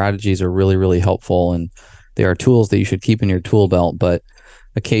these strategies are really, really helpful, and they are tools that you should keep in your tool belt. But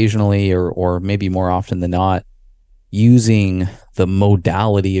occasionally, or maybe more often than not, using the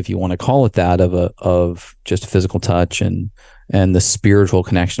modality, if you want to call it that, of just physical touch and the spiritual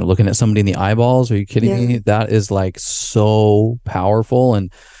connection of looking at somebody in the eyeballs. Are you kidding me? That is like so powerful.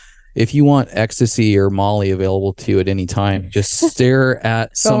 And if you want ecstasy or Molly available to you at any time, just stare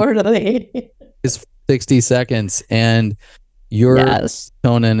at some Totally. 60 seconds and your Yes.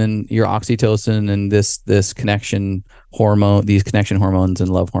 serotonin and your oxytocin and this connection hormone, these connection hormones and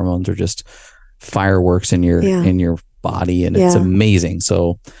love hormones are just fireworks in your body, and it's amazing.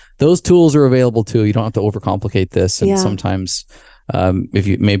 So those tools are available too. You don't have to overcomplicate this. And sometimes if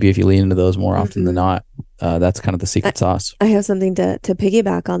you lean into those more often than not, that's kind of the secret sauce. I have something to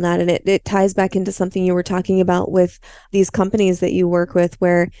piggyback on that. And it ties back into something you were talking about with these companies that you work with,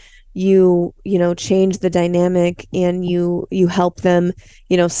 where you change the dynamic and you help them,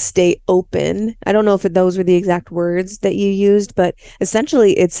 stay open. I don't know if those were the exact words that you used, but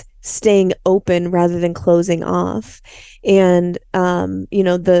essentially it's staying open rather than closing off. And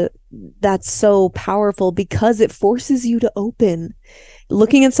that's so powerful because it forces you to open.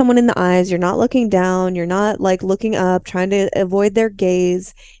 Looking at someone in the eyes, you're not looking down, you're not like looking up, trying to avoid their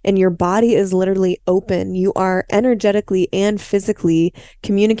gaze, and your body is literally open. You are energetically and physically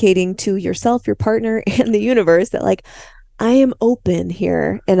communicating to yourself, your partner, and the universe that, like, I am open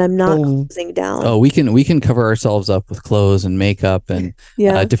here and I'm not closing down. Oh, we can cover ourselves up with clothes and makeup and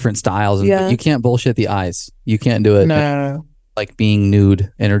different styles, but you can't bullshit the eyes. You can't do it. No. Like being nude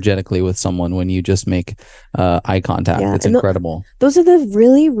energetically with someone when you just make eye contact. It's incredible. Those are the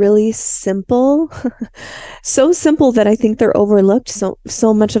really, really simple, so simple that I think they're overlooked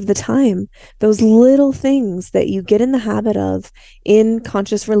so much of the time. Those little things that you get in the habit of in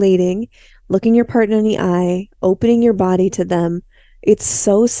conscious relating, looking your partner in the eye, opening your body to them. It's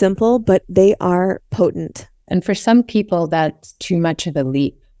so simple, but they are potent. And for some people, that's too much of a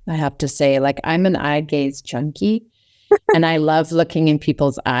leap, I have to say. Like, I'm an eye gaze junkie. And I love looking in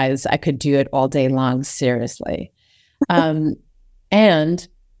people's eyes. I could do it all day long, seriously. And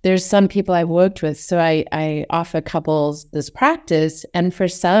there's some people I've worked with. So I offer couples this practice. And for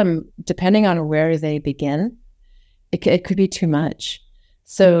some, depending on where they begin, it could be too much.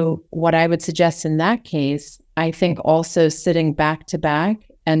 So what I would suggest in that case, I think also sitting back to back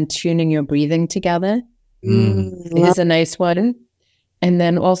and tuning your breathing together is a nice one. And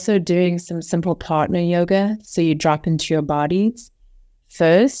then also doing some simple partner yoga. So you drop into your bodies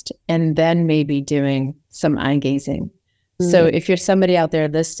first, and then maybe doing some eye gazing. So if you're somebody out there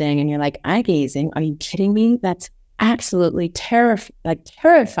listening and you're like, eye gazing, are you kidding me? That's absolutely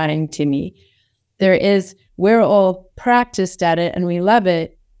terrifying to me. We're all practiced at it and we love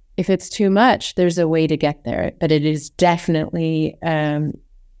it. If it's too much, there's a way to get there. But it is definitely,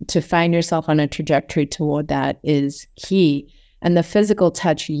 to find yourself on a trajectory toward that is key. And the physical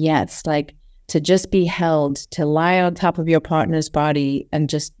touch, yes, like to just be held, to lie on top of your partner's body and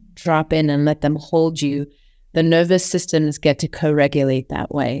just drop in and let them hold you. The nervous systems get to co-regulate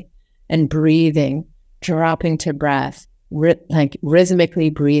that way. And breathing, dropping to breath, like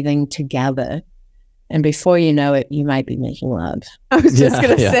rhythmically breathing together. And before you know it, you might be making love. I was just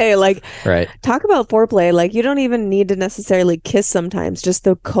going to say, like, right. Talk about foreplay. Like, you don't even need to necessarily kiss sometimes. Just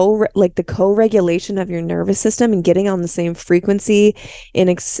the co-regulation of your nervous system and getting on the same frequency. And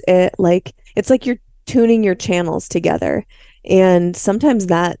it's like you're tuning your channels together. And sometimes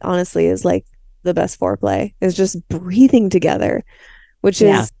that honestly is like the best foreplay, is just breathing together, which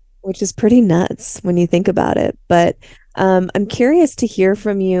is pretty nuts when you think about it. But I'm curious to hear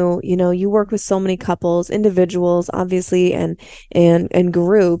from you. You know, you work with so many couples, individuals, obviously, and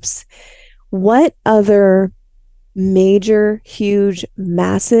groups. What other major, huge,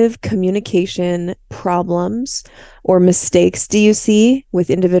 massive communication problems or mistakes do you see with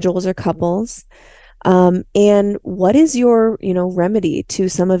individuals or couples? And what is your, remedy to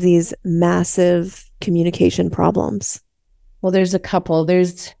some of these massive communication problems? Well, there's a couple.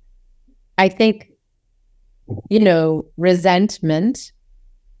 I think, resentment.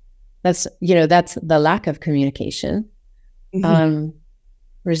 That's the lack of communication.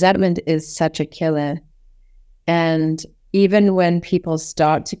 Resentment is such a killer. And even when people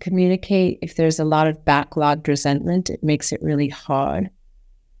start to communicate, if there's a lot of backlogged resentment, it makes it really hard.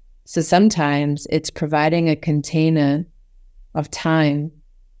 So sometimes it's providing a container of time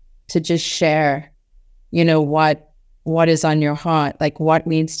to just share, what is on your heart, like what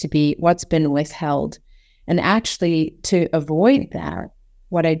needs to be, what's been withheld. And actually, to avoid that,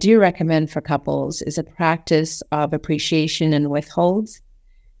 what I do recommend for couples is a practice of appreciation and withholds.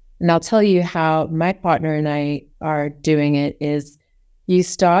 And I'll tell you how my partner and I are doing it is you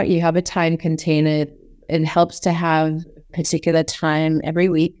have a time container. It helps to have a particular time every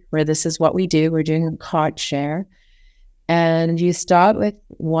week where this is what we do. We're doing a card share. And you start with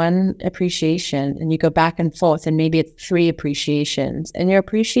one appreciation and you go back and forth, and maybe it's 3 appreciations. And your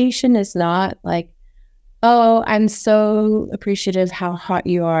appreciation is not like, oh, I'm so appreciative how hot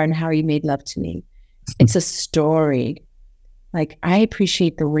you are and how you made love to me. It's a story. Like, I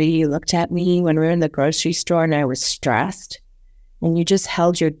appreciate the way you looked at me when we were in the grocery store and I was stressed and you just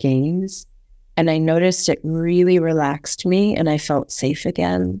held your gaze. And I noticed it really relaxed me and I felt safe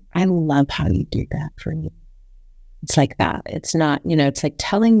again. I love how you do that for me. It's like that. It's not, it's like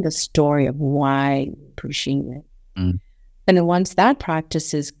telling the story of why you appreciate it. And then once that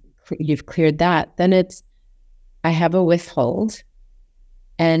practice is, you've cleared that, then it's, I have a withhold,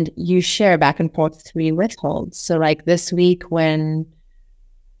 and you share back and forth 3 withholds. So like this week when,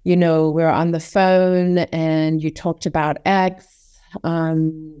 we're on the phone and you talked about X, I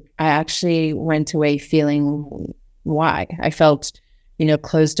actually went away feeling why. I felt,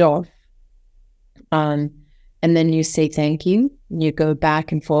 closed off. And then you say thank you, and you go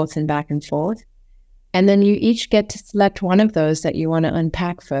back and forth and back and forth. And then you each get to select one of those that you want to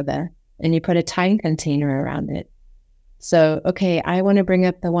unpack further, and you put a time container around it. So, okay, I want to bring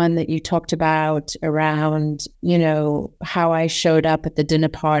up the one that you talked about around, how I showed up at the dinner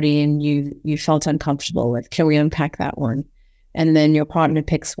party and you felt uncomfortable with. Can we unpack that one? And then your partner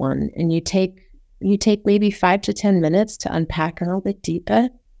picks one, and you take maybe 5 to 10 minutes to unpack a little bit deeper.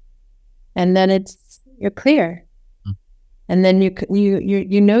 And then you're clear. And then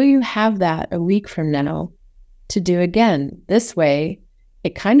you have that a week from now to do again. This way,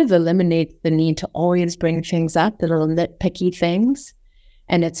 it kind of eliminates the need to always bring things up, the little nitpicky things.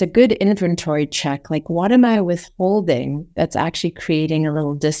 And it's a good inventory check. Like, what am I withholding that's actually creating a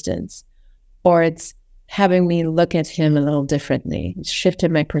little distance? Or it's having me look at him a little differently. It's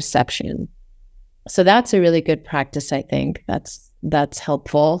shifted my perception. So that's a really good practice, I think. That's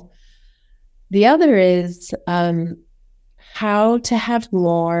helpful. The other is how to have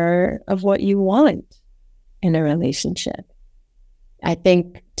more of what you want in a relationship. I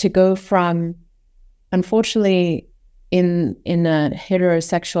think to go from, unfortunately, in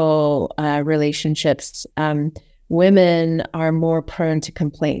heterosexual relationships, women are more prone to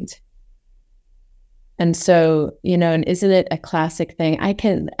complaint. And so, and isn't it a classic thing?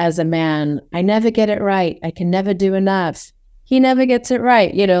 As a man, I never get it right. I can never do enough. He never gets it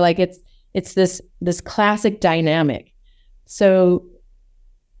right. It's this classic dynamic. So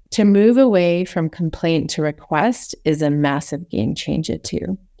to move away from complaint to request is a massive game changer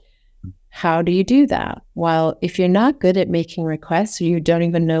too. How do you do that? Well, if you're not good at making requests, or you don't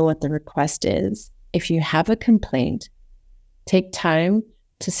even know what the request is, if you have a complaint, take time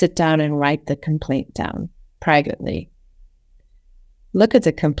to sit down and write the complaint down privately. Look at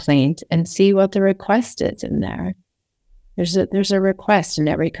the complaint and see what the request is in there. There's a request in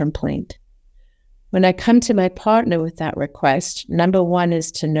every complaint. When I come to my partner with that request, number 1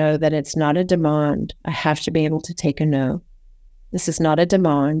 is to know that it's not a demand. I have to be able to take a no. This is not a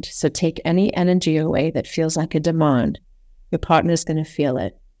demand, so take any energy away that feels like a demand. Your partner's going to feel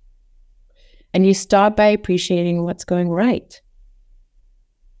it. And you start by appreciating what's going right.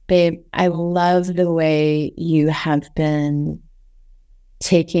 Babe, I love the way you have been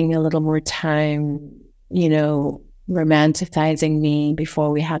taking a little more time, romanticizing me before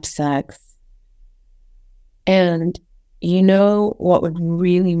we have sex. And what would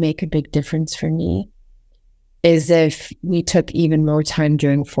really make a big difference for me is if we took even more time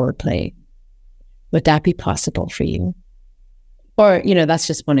during foreplay. Would that be possible for you? Or, that's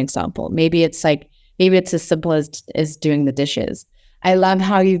just one example. Maybe it's as simple as doing the dishes. I love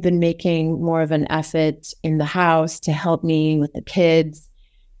how you've been making more of an effort in the house to help me with the kids.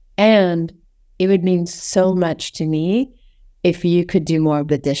 And it would mean so much to me if you could do more of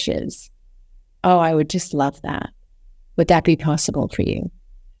the dishes. Oh, I would just love that. Would that be possible for you?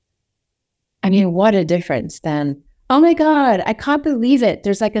 I mean, what a difference then. Oh my God, I can't believe it.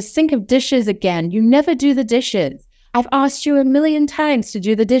 There's like a sink of dishes again. You never do the dishes. I've asked you 1,000,000 times to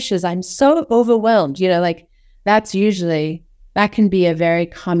do the dishes. I'm so overwhelmed. That can be a very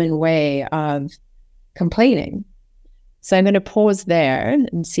common way of complaining. So I'm going to pause there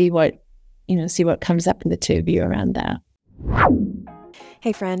and see what comes up in the two of you around that.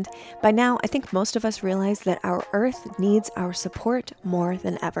 Hey friend, by now I think most of us realize that our Earth needs our support more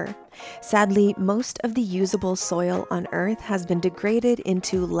than ever. Sadly, most of the usable soil on Earth has been degraded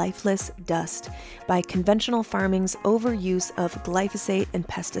into lifeless dust by conventional farming's overuse of glyphosate and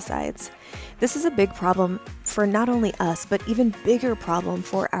pesticides. This is a big problem for not only us, but even bigger problem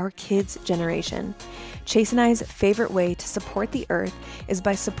for our kids' generation. Chase and I's favorite way to support the earth is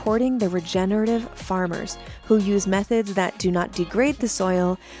by supporting the regenerative farmers who use methods that do not degrade the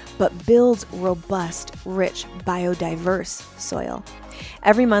soil, but build robust, rich, biodiverse soil.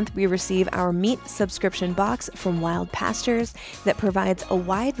 Every month, we receive our meat subscription box from Wild Pastures that provides a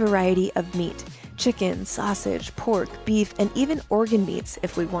wide variety of meat: chicken, sausage, pork, beef, and even organ meats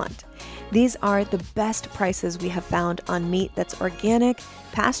if we want. These are the best prices we have found on meat that's organic,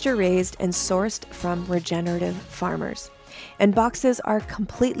 pasture-raised, and sourced from regenerative farmers. And boxes are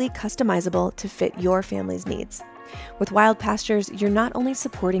completely customizable to fit your family's needs. With Wild Pastures, you're not only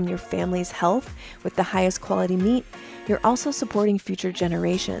supporting your family's health with the highest quality meat, you're also supporting future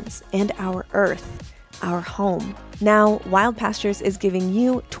generations and our earth, our home. Now, Wild Pastures is giving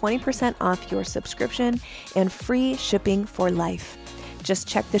you 20% off your subscription and free shipping for life. Just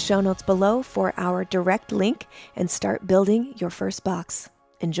check the show notes below for our direct link and start building your first box.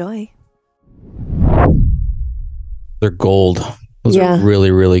 Enjoy. They're gold. Those are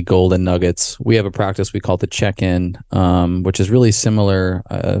really, really golden nuggets. We have a practice we call the check-in, which is really similar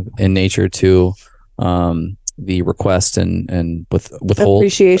in nature to the request and withhold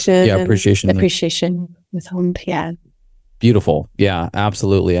appreciation. Yeah, appreciation. Appreciation, withhold. Yeah. Beautiful. Yeah,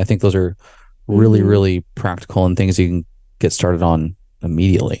 absolutely. I think those are really, really practical and things you can get started on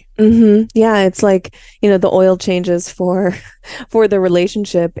immediately. Yeah, it's like, the oil changes for the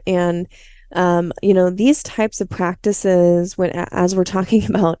relationship. And these types of practices, as we're talking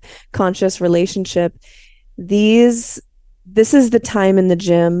about conscious relationship, this is the time in the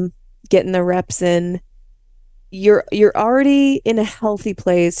gym, getting the reps in. You're already in a healthy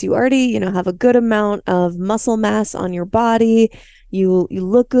place. You already, have a good amount of muscle mass on your body. You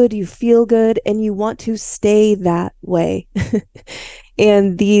look good, you feel good, and you want to stay that way.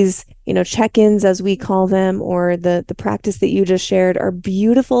 And these, check-ins, as we call them, or the practice that you just shared, are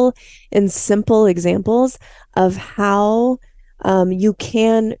beautiful and simple examples of how you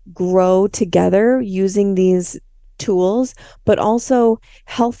can grow together using these tools, but also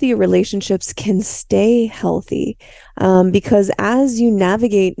healthy relationships can stay healthy, because as you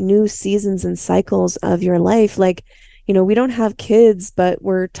navigate new seasons and cycles of your life, like, we don't have kids, but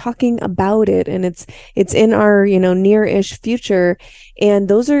we're talking about it, and it's in our, near-ish future. And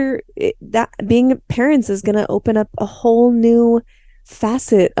that being parents is going to open up a whole new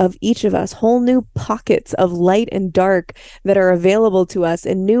facet of each of us, whole new pockets of light and dark that are available to us,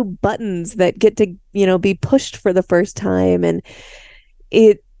 and new buttons that get to, be pushed for the first time. And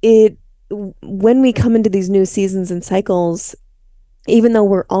when we come into these new seasons and cycles, even though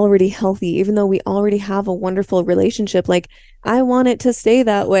we're already healthy, even though we already have a wonderful relationship, like, I want it to stay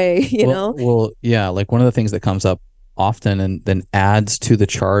that way, you know? Well, yeah. Like, one of the things that comes up often and then adds to the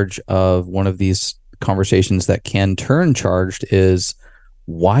charge of one of these conversations that can turn charged is,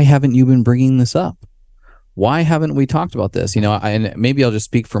 why haven't you been bringing this up? Why haven't we talked about this? And maybe I'll just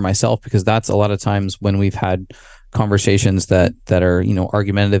speak for myself, because that's a lot of times when we've had conversations that are,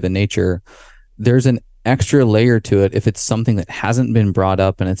 argumentative in nature, there's an extra layer to it if it's something that hasn't been brought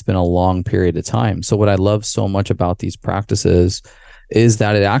up and it's been a long period of time. So what I love so much about these practices is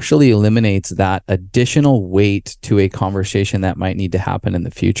that it actually eliminates that additional weight to a conversation that might need to happen in the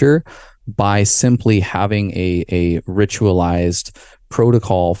future by simply having a ritualized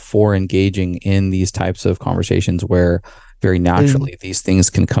protocol for engaging in these types of conversations where very naturally these things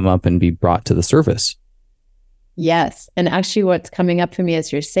can come up and be brought to the surface. Yes. And actually what's coming up for me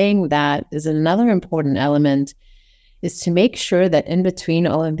as you're saying that is another important element is to make sure that in between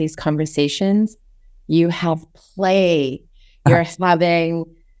all of these conversations, you have play. You're having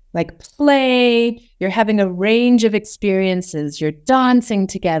play, you're having a range of experiences, you're dancing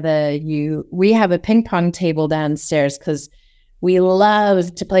together. We have a ping pong table downstairs because we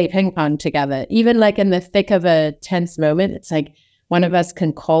love to play ping pong together. Even in the thick of a tense moment, it's like one of us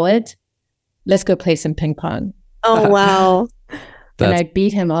can call it, let's go play some ping pong. Oh, wow. And I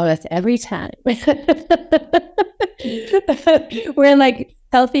beat him almost every time. We're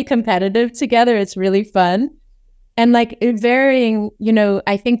healthy competitive together. It's really fun. And varying,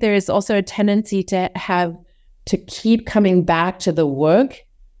 I think there is also a tendency to keep coming back to the work,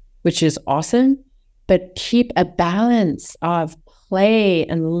 which is awesome, but keep a balance of play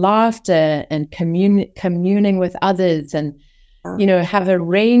and laughter and communing with others and have a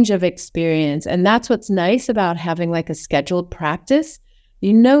range of experience. And that's what's nice about having a scheduled practice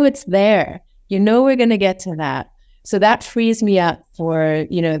You know it's there. You know we're going to get to that. So that frees me up for,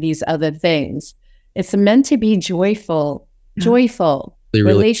 these other things. It's meant to be joyful, joyful, Really,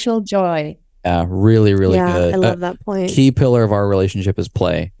 relational joy. yeah, really, really Yeah, good. I love that point. Key pillar of our relationship is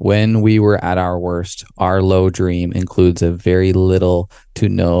play. When we were at our worst, our low dream includes a very little to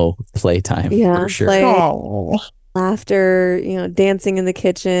no playtime Yeah, for sure. play, Oh, laughter, dancing in the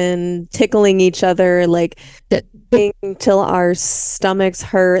kitchen, tickling each other, like till our stomachs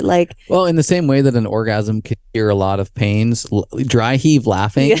hurt. Like, Well, in the same way that an orgasm can cure a lot of pains, dry heave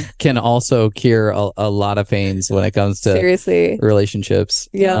laughing yeah, can also cure a lot of pains when it comes to seriously. relationships.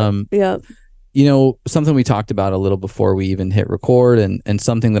 Yeah, yeah. Something we talked about a little before we even hit record, and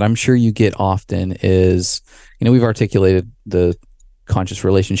something that I'm sure you get often is, we've articulated the conscious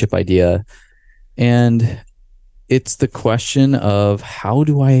relationship idea, and it's the question of, how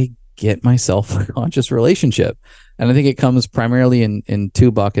do I get myself a conscious relationship? And I think it comes primarily in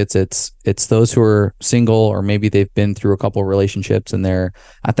two buckets. It's those who are single, or maybe they've been through a couple of relationships and they're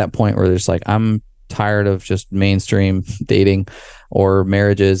at that point where there's like, I'm tired of just mainstream dating or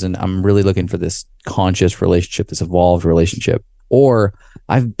marriages, and I'm really looking for this conscious relationship, this evolved relationship. Or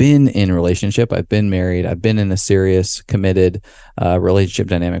I've been in a relationship, I've been married, I've been in a serious, committed relationship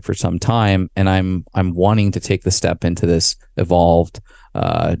dynamic for some time, and I'm wanting to take the step into this evolved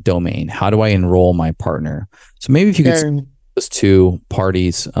domain. How do I enroll my partner? So maybe if you could see those two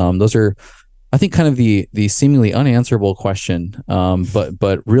parties, those are, I think, kind of the seemingly unanswerable question,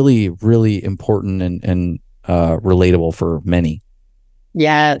 but really, really important and relatable for many.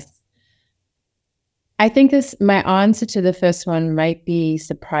 yes. I think my answer to the first one might be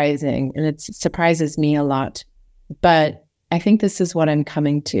surprising, and it surprises me a lot, but I think this is what I'm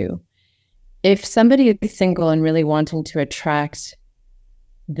coming to. If somebody is single and really wanting to attract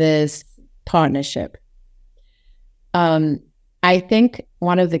this partnership, I think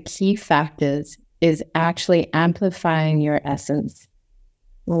one of the key factors is actually amplifying your essence.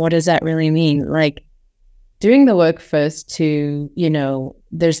 Well, what does that really mean? Like, doing the work first to,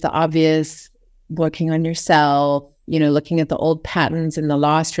 there's the obvious working on yourself, looking at the old patterns in the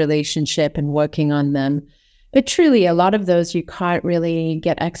last relationship and working on them. But truly, a lot of those you can't really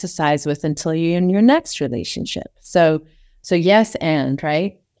get exercise with until you're in your next relationship. So yes, and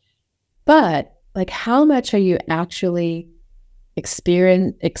right. But like, how much are you actually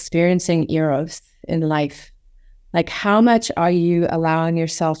experiencing eros in life? Like, how much are you allowing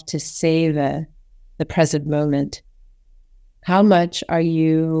yourself to savor the present moment? How much are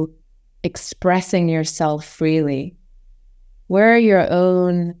you expressing yourself freely? Where are your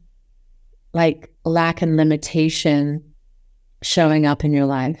own lack and limitation showing up in your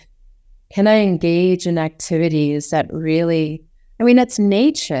life? Can I engage in activities that really, it's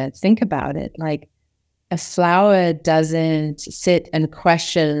nature. Think about it. Like, a flower doesn't sit and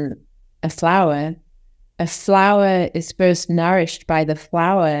question a flower. A flower is first nourished by the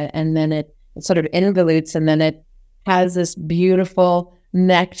flower, and then it sort of involutes, and then it has this beautiful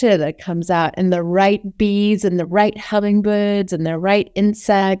nectar that comes out, and the right bees and the right hummingbirds and the right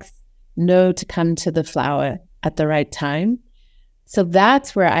insects know to come to the flower at the right time. So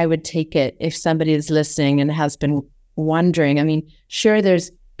that's where I would take it if somebody is listening and has been wondering. Sure,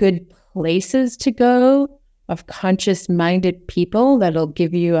 there's good places to go of conscious-minded people that'll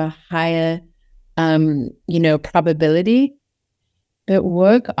give you a higher probability, but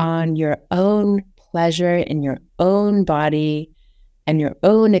work on your own pleasure in your own body and your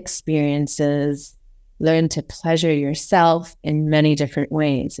own experiences. Learn to pleasure yourself in many different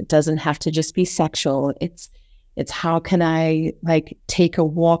ways. It doesn't have to just be sexual. It's how can I take a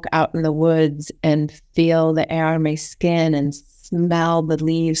walk out in the woods and feel the air on my skin and smell the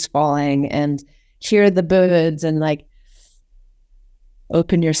leaves falling and hear the birds and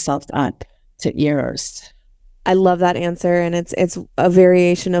open yourself up to eros. I love that answer, and it's a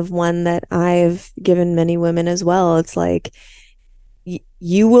variation of one that I've given many women as well. It's like,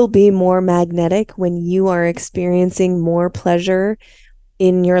 you will be more magnetic when you are experiencing more pleasure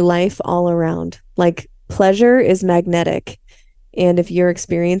in your life all around. Like, pleasure is magnetic, and if you're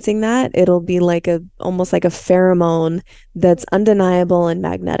experiencing that, it'll be almost like a pheromone that's undeniable and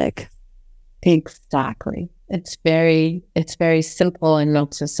magnetic. Exactly. It's very simple, and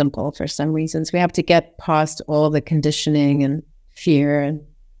not so simple for some reasons. We have to get past all the conditioning and fear. And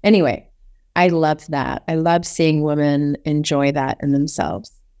anyway, I love that. I love seeing women enjoy that in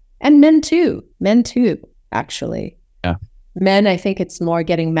themselves, and men too, actually. Yeah. Men, I think it's more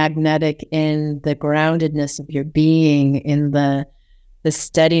getting magnetic in the groundedness of your being, in the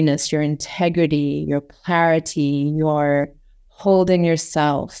steadiness, your integrity, your clarity, your holding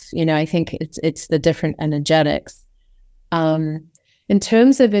yourself. I think it's the different energetics. in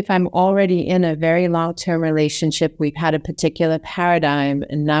terms of if I'm already in a very long-term relationship, we've had a particular paradigm,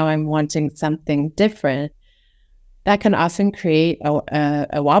 and now I'm wanting something different, that can often create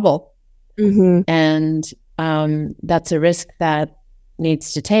a wobble. Mm-hmm. And that's a risk that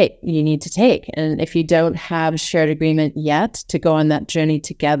you need to take. And if you don't have shared agreement yet to go on that journey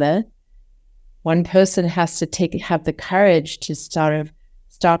together, one person has to have the courage to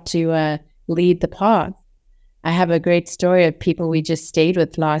start to lead the path. I have a great story of people we just stayed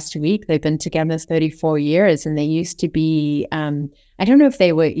with last week. They've been together 34 years, and they used to be, I don't know if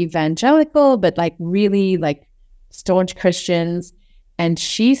they were evangelical, but like really like staunch Christians. And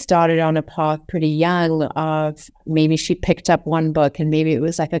she started on a path pretty young of maybe she picked up one book, and maybe it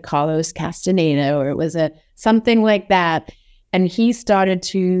was like a Carlos Castaneda, or it was something like that. And he started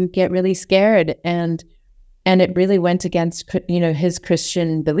to get really scared, and it really went against, his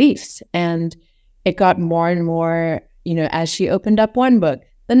Christian beliefs. And it got more and more, as she opened up one book,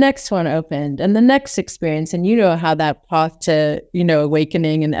 the next one opened, and the next experience. And you know how that path to,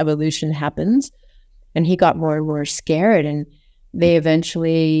 awakening and evolution happens. And he got more and more scared, and they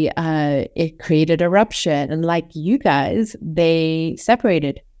eventually, it created a rupture. And like you guys, they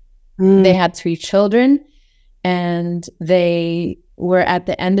separated. They had 3 children, and they were at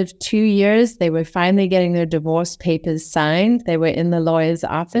the end of 2 years. They were finally getting their divorce papers signed. They were in the lawyer's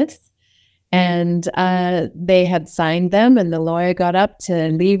office, and they had signed them, and the lawyer got up to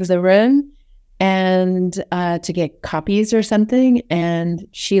leave the room and to get copies or something. And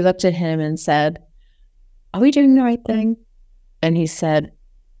she looked at him and said, "Are we doing the right thing?" And he said,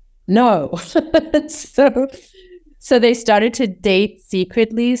 "No." So they started to date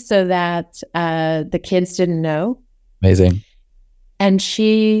secretly so that the kids didn't know. Amazing. And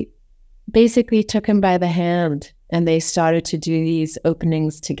she basically took him by the hand, and they started to do these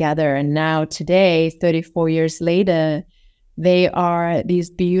openings together. And now today, 34 years later, they are this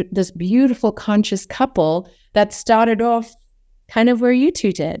beautiful conscious couple that started off kind of where you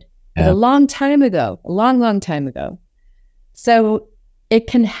two did, but a long time ago, a long, long time ago. So it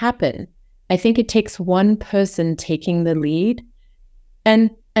can happen. I think it takes one person taking the lead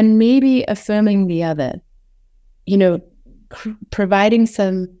and maybe affirming the other, providing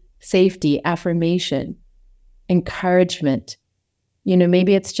some safety, affirmation, encouragement.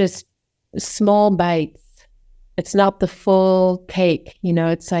 Maybe it's just small bites. It's not the full cake.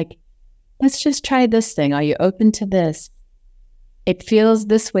 It's like, let's just try this thing. Are you open to this? It feels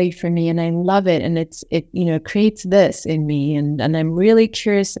this way for me, and I love it, and it creates this in me, and I'm really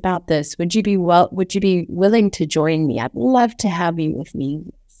curious about this. Would you be willing to join me? I'd love to have you with me.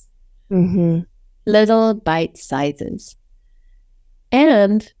 Mm-hmm. Little bite sizes.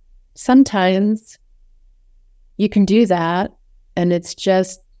 And sometimes you can do that, and it's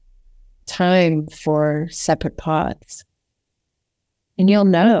just time for separate paths. And you'll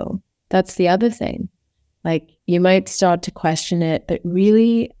know. That's the other thing. Like, you might start to question it, but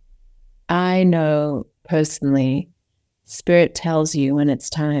really, I know personally, Spirit tells you when it's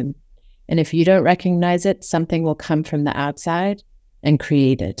time. And if you don't recognize it, something will come from the outside and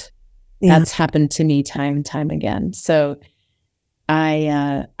create it. Yeah. That's happened to me time and time again. So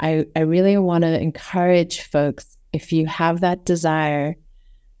I really want to encourage folks, if you have that desire,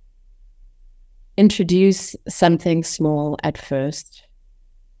 introduce something small at first.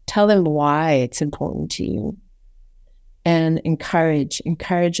 Tell them why it's important to you. And encourage.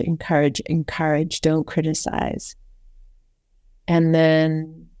 Don't criticize. And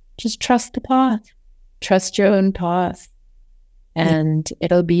then just trust the path. Trust your own path. And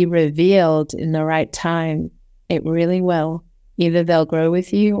it'll be revealed in the right time. It really will. Either they'll grow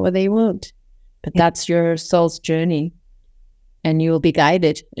with you or they won't. But that's your soul's journey. And you will be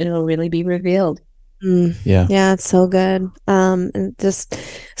guided. It'll really be revealed. Yeah, it's so good. And just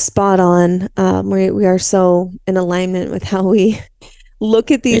spot on. We are so in alignment with how we look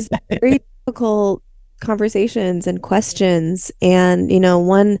at these very difficult conversations and questions. And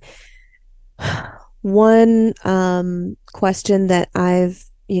one question that I've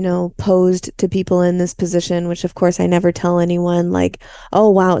posed to people in this position, which of course I never tell anyone, like,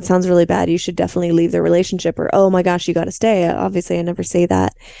 "Oh wow, it sounds really bad, you should definitely leave the relationship," or "Oh my gosh, you got to stay." Obviously I never say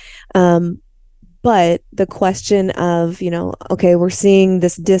that. But the question of, okay, we're seeing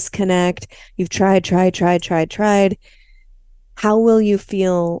this disconnect. You've tried. How will you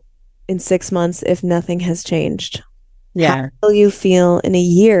feel in 6 months if nothing has changed? Yeah. How will you feel in a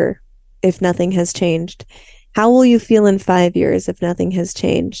year if nothing has changed? How will you feel in 5 years if nothing has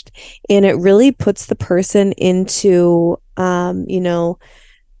changed? And it really puts the person into,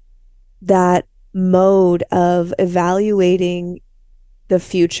 that mode of evaluating the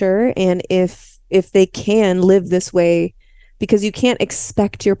future, and if they can live this way because you can't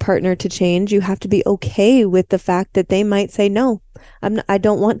expect your partner to change. You have to be okay with the fact that they might say, no, I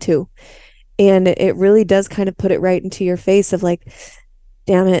don't want to. And it really does kind of put it right into your face of like,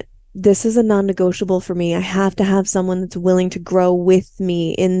 damn it, this is a non-negotiable for me. I have to have someone that's willing to grow with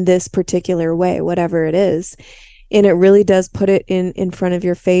me in this particular way, whatever it is. And it really does put it in front of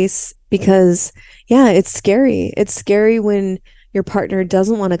your face because, yeah, it's scary. It's scary when your partner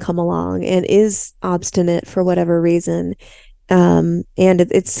doesn't want to come along and is obstinate for whatever reason. And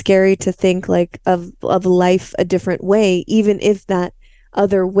it's scary to think like of life a different way, even if that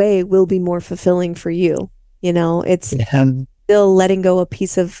other way will be more fulfilling for you. You know, it's still letting go a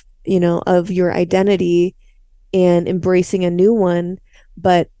piece of, you know, of your identity and embracing a new one.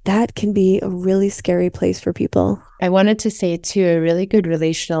 But that can be a really scary place for people. I wanted to say too, a really good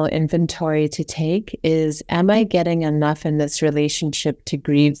relational inventory to take is, am I getting enough in this relationship to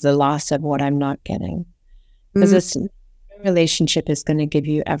grieve the loss of what I'm not getting? Because this relationship is going to give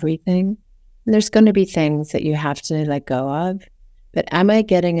you everything. And there's going to be things that you have to let go of. But am I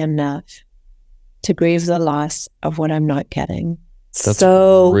getting enough to grieve the loss of what I'm not getting? That's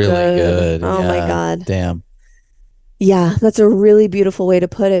so really good. Oh my God. Damn. Yeah, that's a really beautiful way to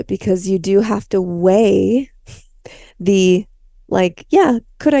put it, because you do have to weigh the, like, yeah,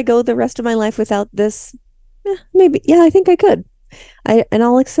 could I go the rest of my life without this? Maybe. Yeah, I think I could. And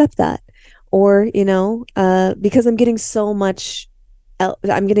I'll accept that. Or, you know, because I'm getting so much,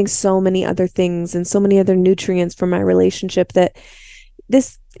 I'm getting so many other things and so many other nutrients from my relationship that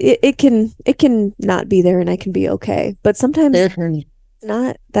it can not be there and I can be okay. But sometimes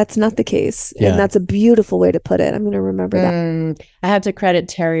that's not the case. Yeah. And that's a beautiful way to put it. I'm going to remember that. I have to credit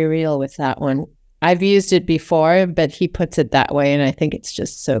Terry Real with that one. I've used it before, but he puts it that way, and I think it's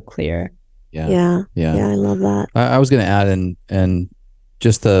just so clear. Yeah. I love that. I was going to add and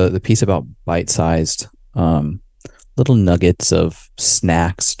just the piece about bite-sized little nuggets of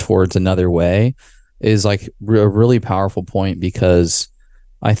snacks towards another way is like a really powerful point, because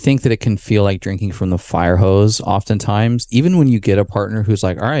I think that it can feel like drinking from the fire hose oftentimes, even when you get a partner who's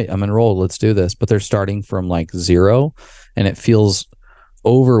like, all right, I'm enrolled, let's do this, but they're starting from like zero and it feels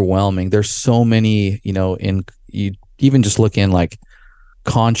overwhelming. There's so many, you know, you even just look in like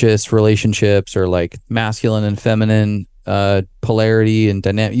conscious relationships or like masculine and feminine polarity and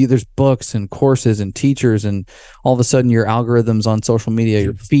dynamic. There's books and courses and teachers, and all of a sudden your algorithms on social media,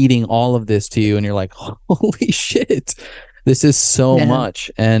 you're feeding all of this to you and you're like, holy shit, this is so much.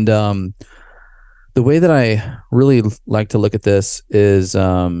 And the way that I really like to look at this is, you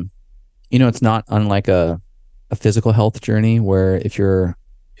know, it's not unlike a physical health journey, where if you're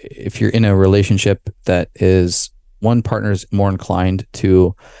in a relationship that is one partner is more inclined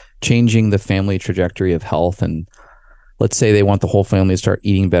to changing the family trajectory of health, and let's say they want the whole family to start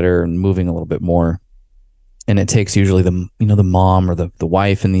eating better and moving a little bit more, and it takes usually the mom or the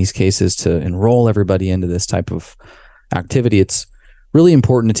wife in these cases to enroll everybody into this type of activity. It's really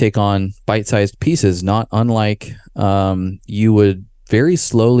important to take on bite-sized pieces, not unlike you would very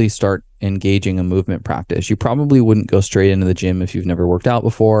slowly start engaging a movement practice. You probably wouldn't go straight into the gym if you've never worked out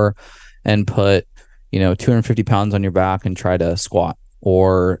before and put, you know, 250 pounds on your back and try to squat,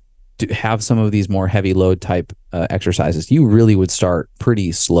 or have some of these more heavy load type exercises. You really would start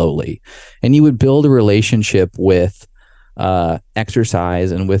pretty slowly, and you would build a relationship with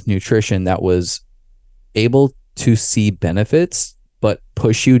exercise and with nutrition that was able to see benefits, but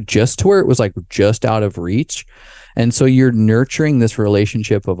push you just to where it was like just out of reach. And so you're nurturing this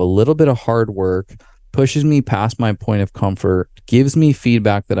relationship of a little bit of hard work, pushes me past my point of comfort, gives me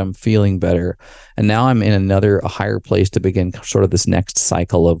feedback that I'm feeling better. And now I'm in a higher place to begin sort of this next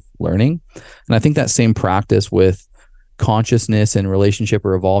cycle of learning. And I think that same practice with consciousness and relationship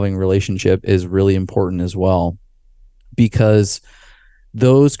or evolving relationship is really important as well, because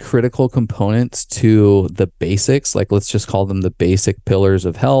those critical components to the basics, like let's just call them the basic pillars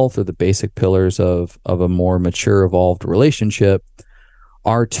of health or the basic pillars of a more mature, evolved relationship,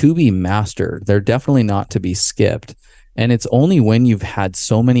 are to be mastered. They're definitely not to be skipped. And it's only when you've had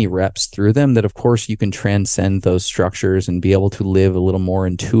so many reps through them that, of course, you can transcend those structures and be able to live a little more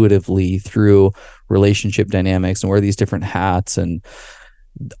intuitively through relationship dynamics and wear these different hats. And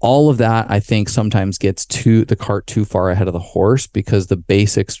all of that, I think, sometimes gets the cart too far ahead of the horse, because the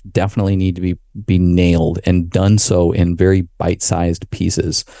basics definitely need to be nailed and done so in very bite-sized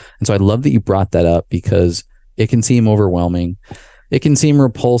pieces. And so I love that you brought that up, because it can seem overwhelming. It can seem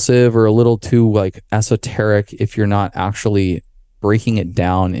repulsive or a little too like esoteric if you're not actually breaking it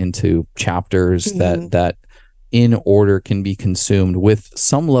down into chapters that in order can be consumed with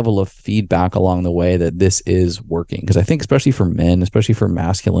some level of feedback along the way that this is working. Because I think especially for men, especially for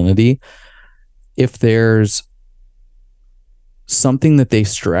masculinity, if there's something that they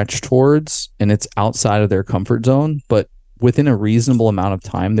stretch towards and it's outside of their comfort zone, but within a reasonable amount of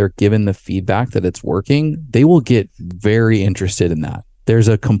time, they're given the feedback that it's working, they will get very interested in that. There's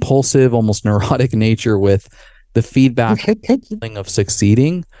a compulsive, almost neurotic nature with the feedback of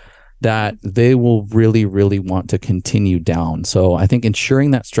succeeding that they will really, really want to continue down. So I think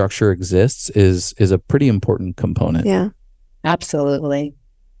ensuring that structure exists is a pretty important component. Yeah. Absolutely.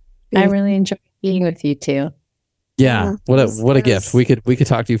 I really enjoy being with you too. Yeah. What a gift. We could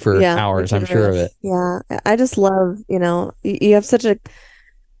talk to you for hours, I'm sure of it. Yeah. I just love, you have such a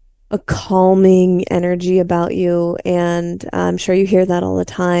calming energy about you, and I'm sure you hear that all the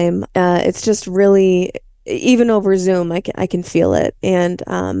time. It's just really, even over Zoom, I can feel it, and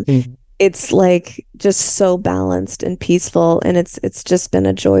it's like just so balanced and peaceful, and it's just been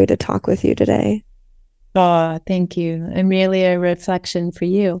a joy to talk with you today. Oh, thank you. I'm really a reflection for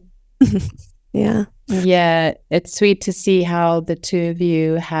you. Yeah. Yeah, it's sweet to see how the two of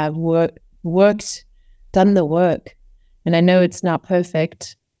you have done the work, and I know it's not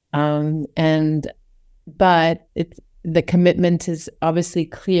perfect. But the commitment is obviously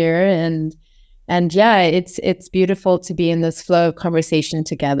clear, and yeah, it's beautiful to be in this flow of conversation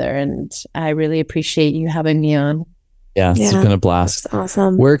together, and I really appreciate you having me on. Yeah, it's been a blast. That's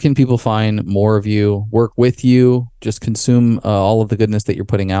awesome. Where can people find more of you, work with you, just consume all of the goodness that you're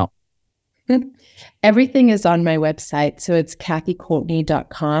putting out? Everything is on my website, so it's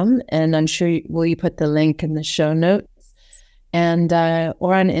cathycourtenay.com, and I'm sure will you put the link in the show notes, and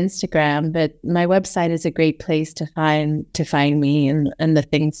or on Instagram. But my website is a great place to find me and the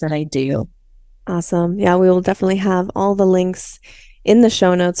things that I do. Awesome. Yeah, we will definitely have all the links in the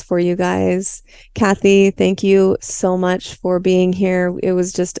show notes for you guys. Cathy, thank you so much for being here. It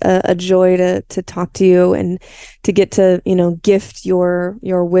was just a joy to talk to you and to get to, gift your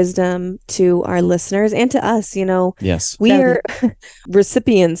wisdom to our listeners and to us. Yes, we are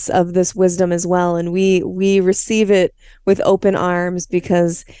recipients of this wisdom as well, and we receive it with open arms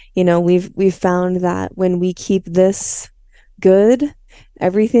because, we've found that when we keep this good,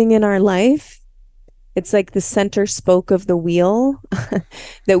 everything in our life, it's like the center spoke of the wheel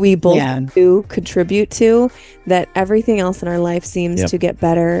that we both do contribute to, that everything else in our life seems to get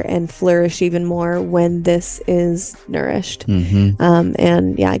better and flourish even more when this is nourished.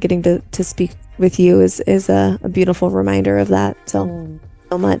 And yeah, getting to speak with you is a beautiful reminder of that. So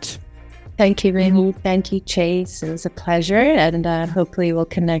much. Thank you, Rainey. Thank you, Chase. It was a pleasure, and hopefully we'll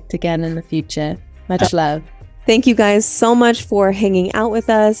connect again in the future. Much love. Thank you guys so much for hanging out with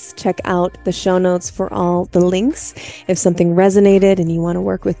us. Check out the show notes for all the links if something resonated and you want to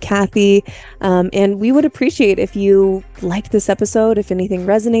work with Cathy. And we would appreciate if you liked this episode. If anything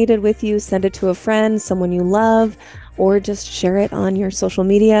resonated with you, send it to a friend, someone you love, or just share it on your social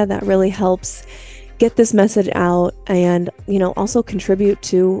media. That really helps get this message out and, also contribute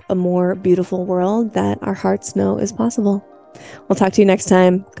to a more beautiful world that our hearts know is possible. We'll talk to you next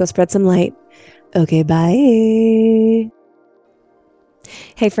time. Go spread some light. Okay, bye.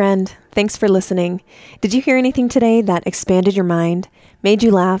 Hey friend, thanks for listening. Did you hear anything today that expanded your mind, made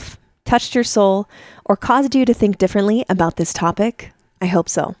you laugh, touched your soul, or caused you to think differently about this topic? I hope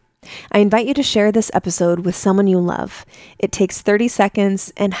so. I invite you to share this episode with someone you love. It takes 30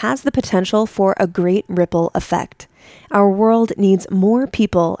 seconds and has the potential for a great ripple effect. Our world needs more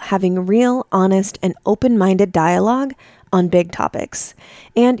people having real, honest, and open-minded dialogue on big topics.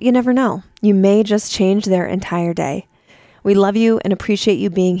 And you never know, you may just change their entire day. We love you and appreciate you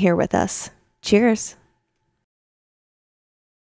being here with us. Cheers.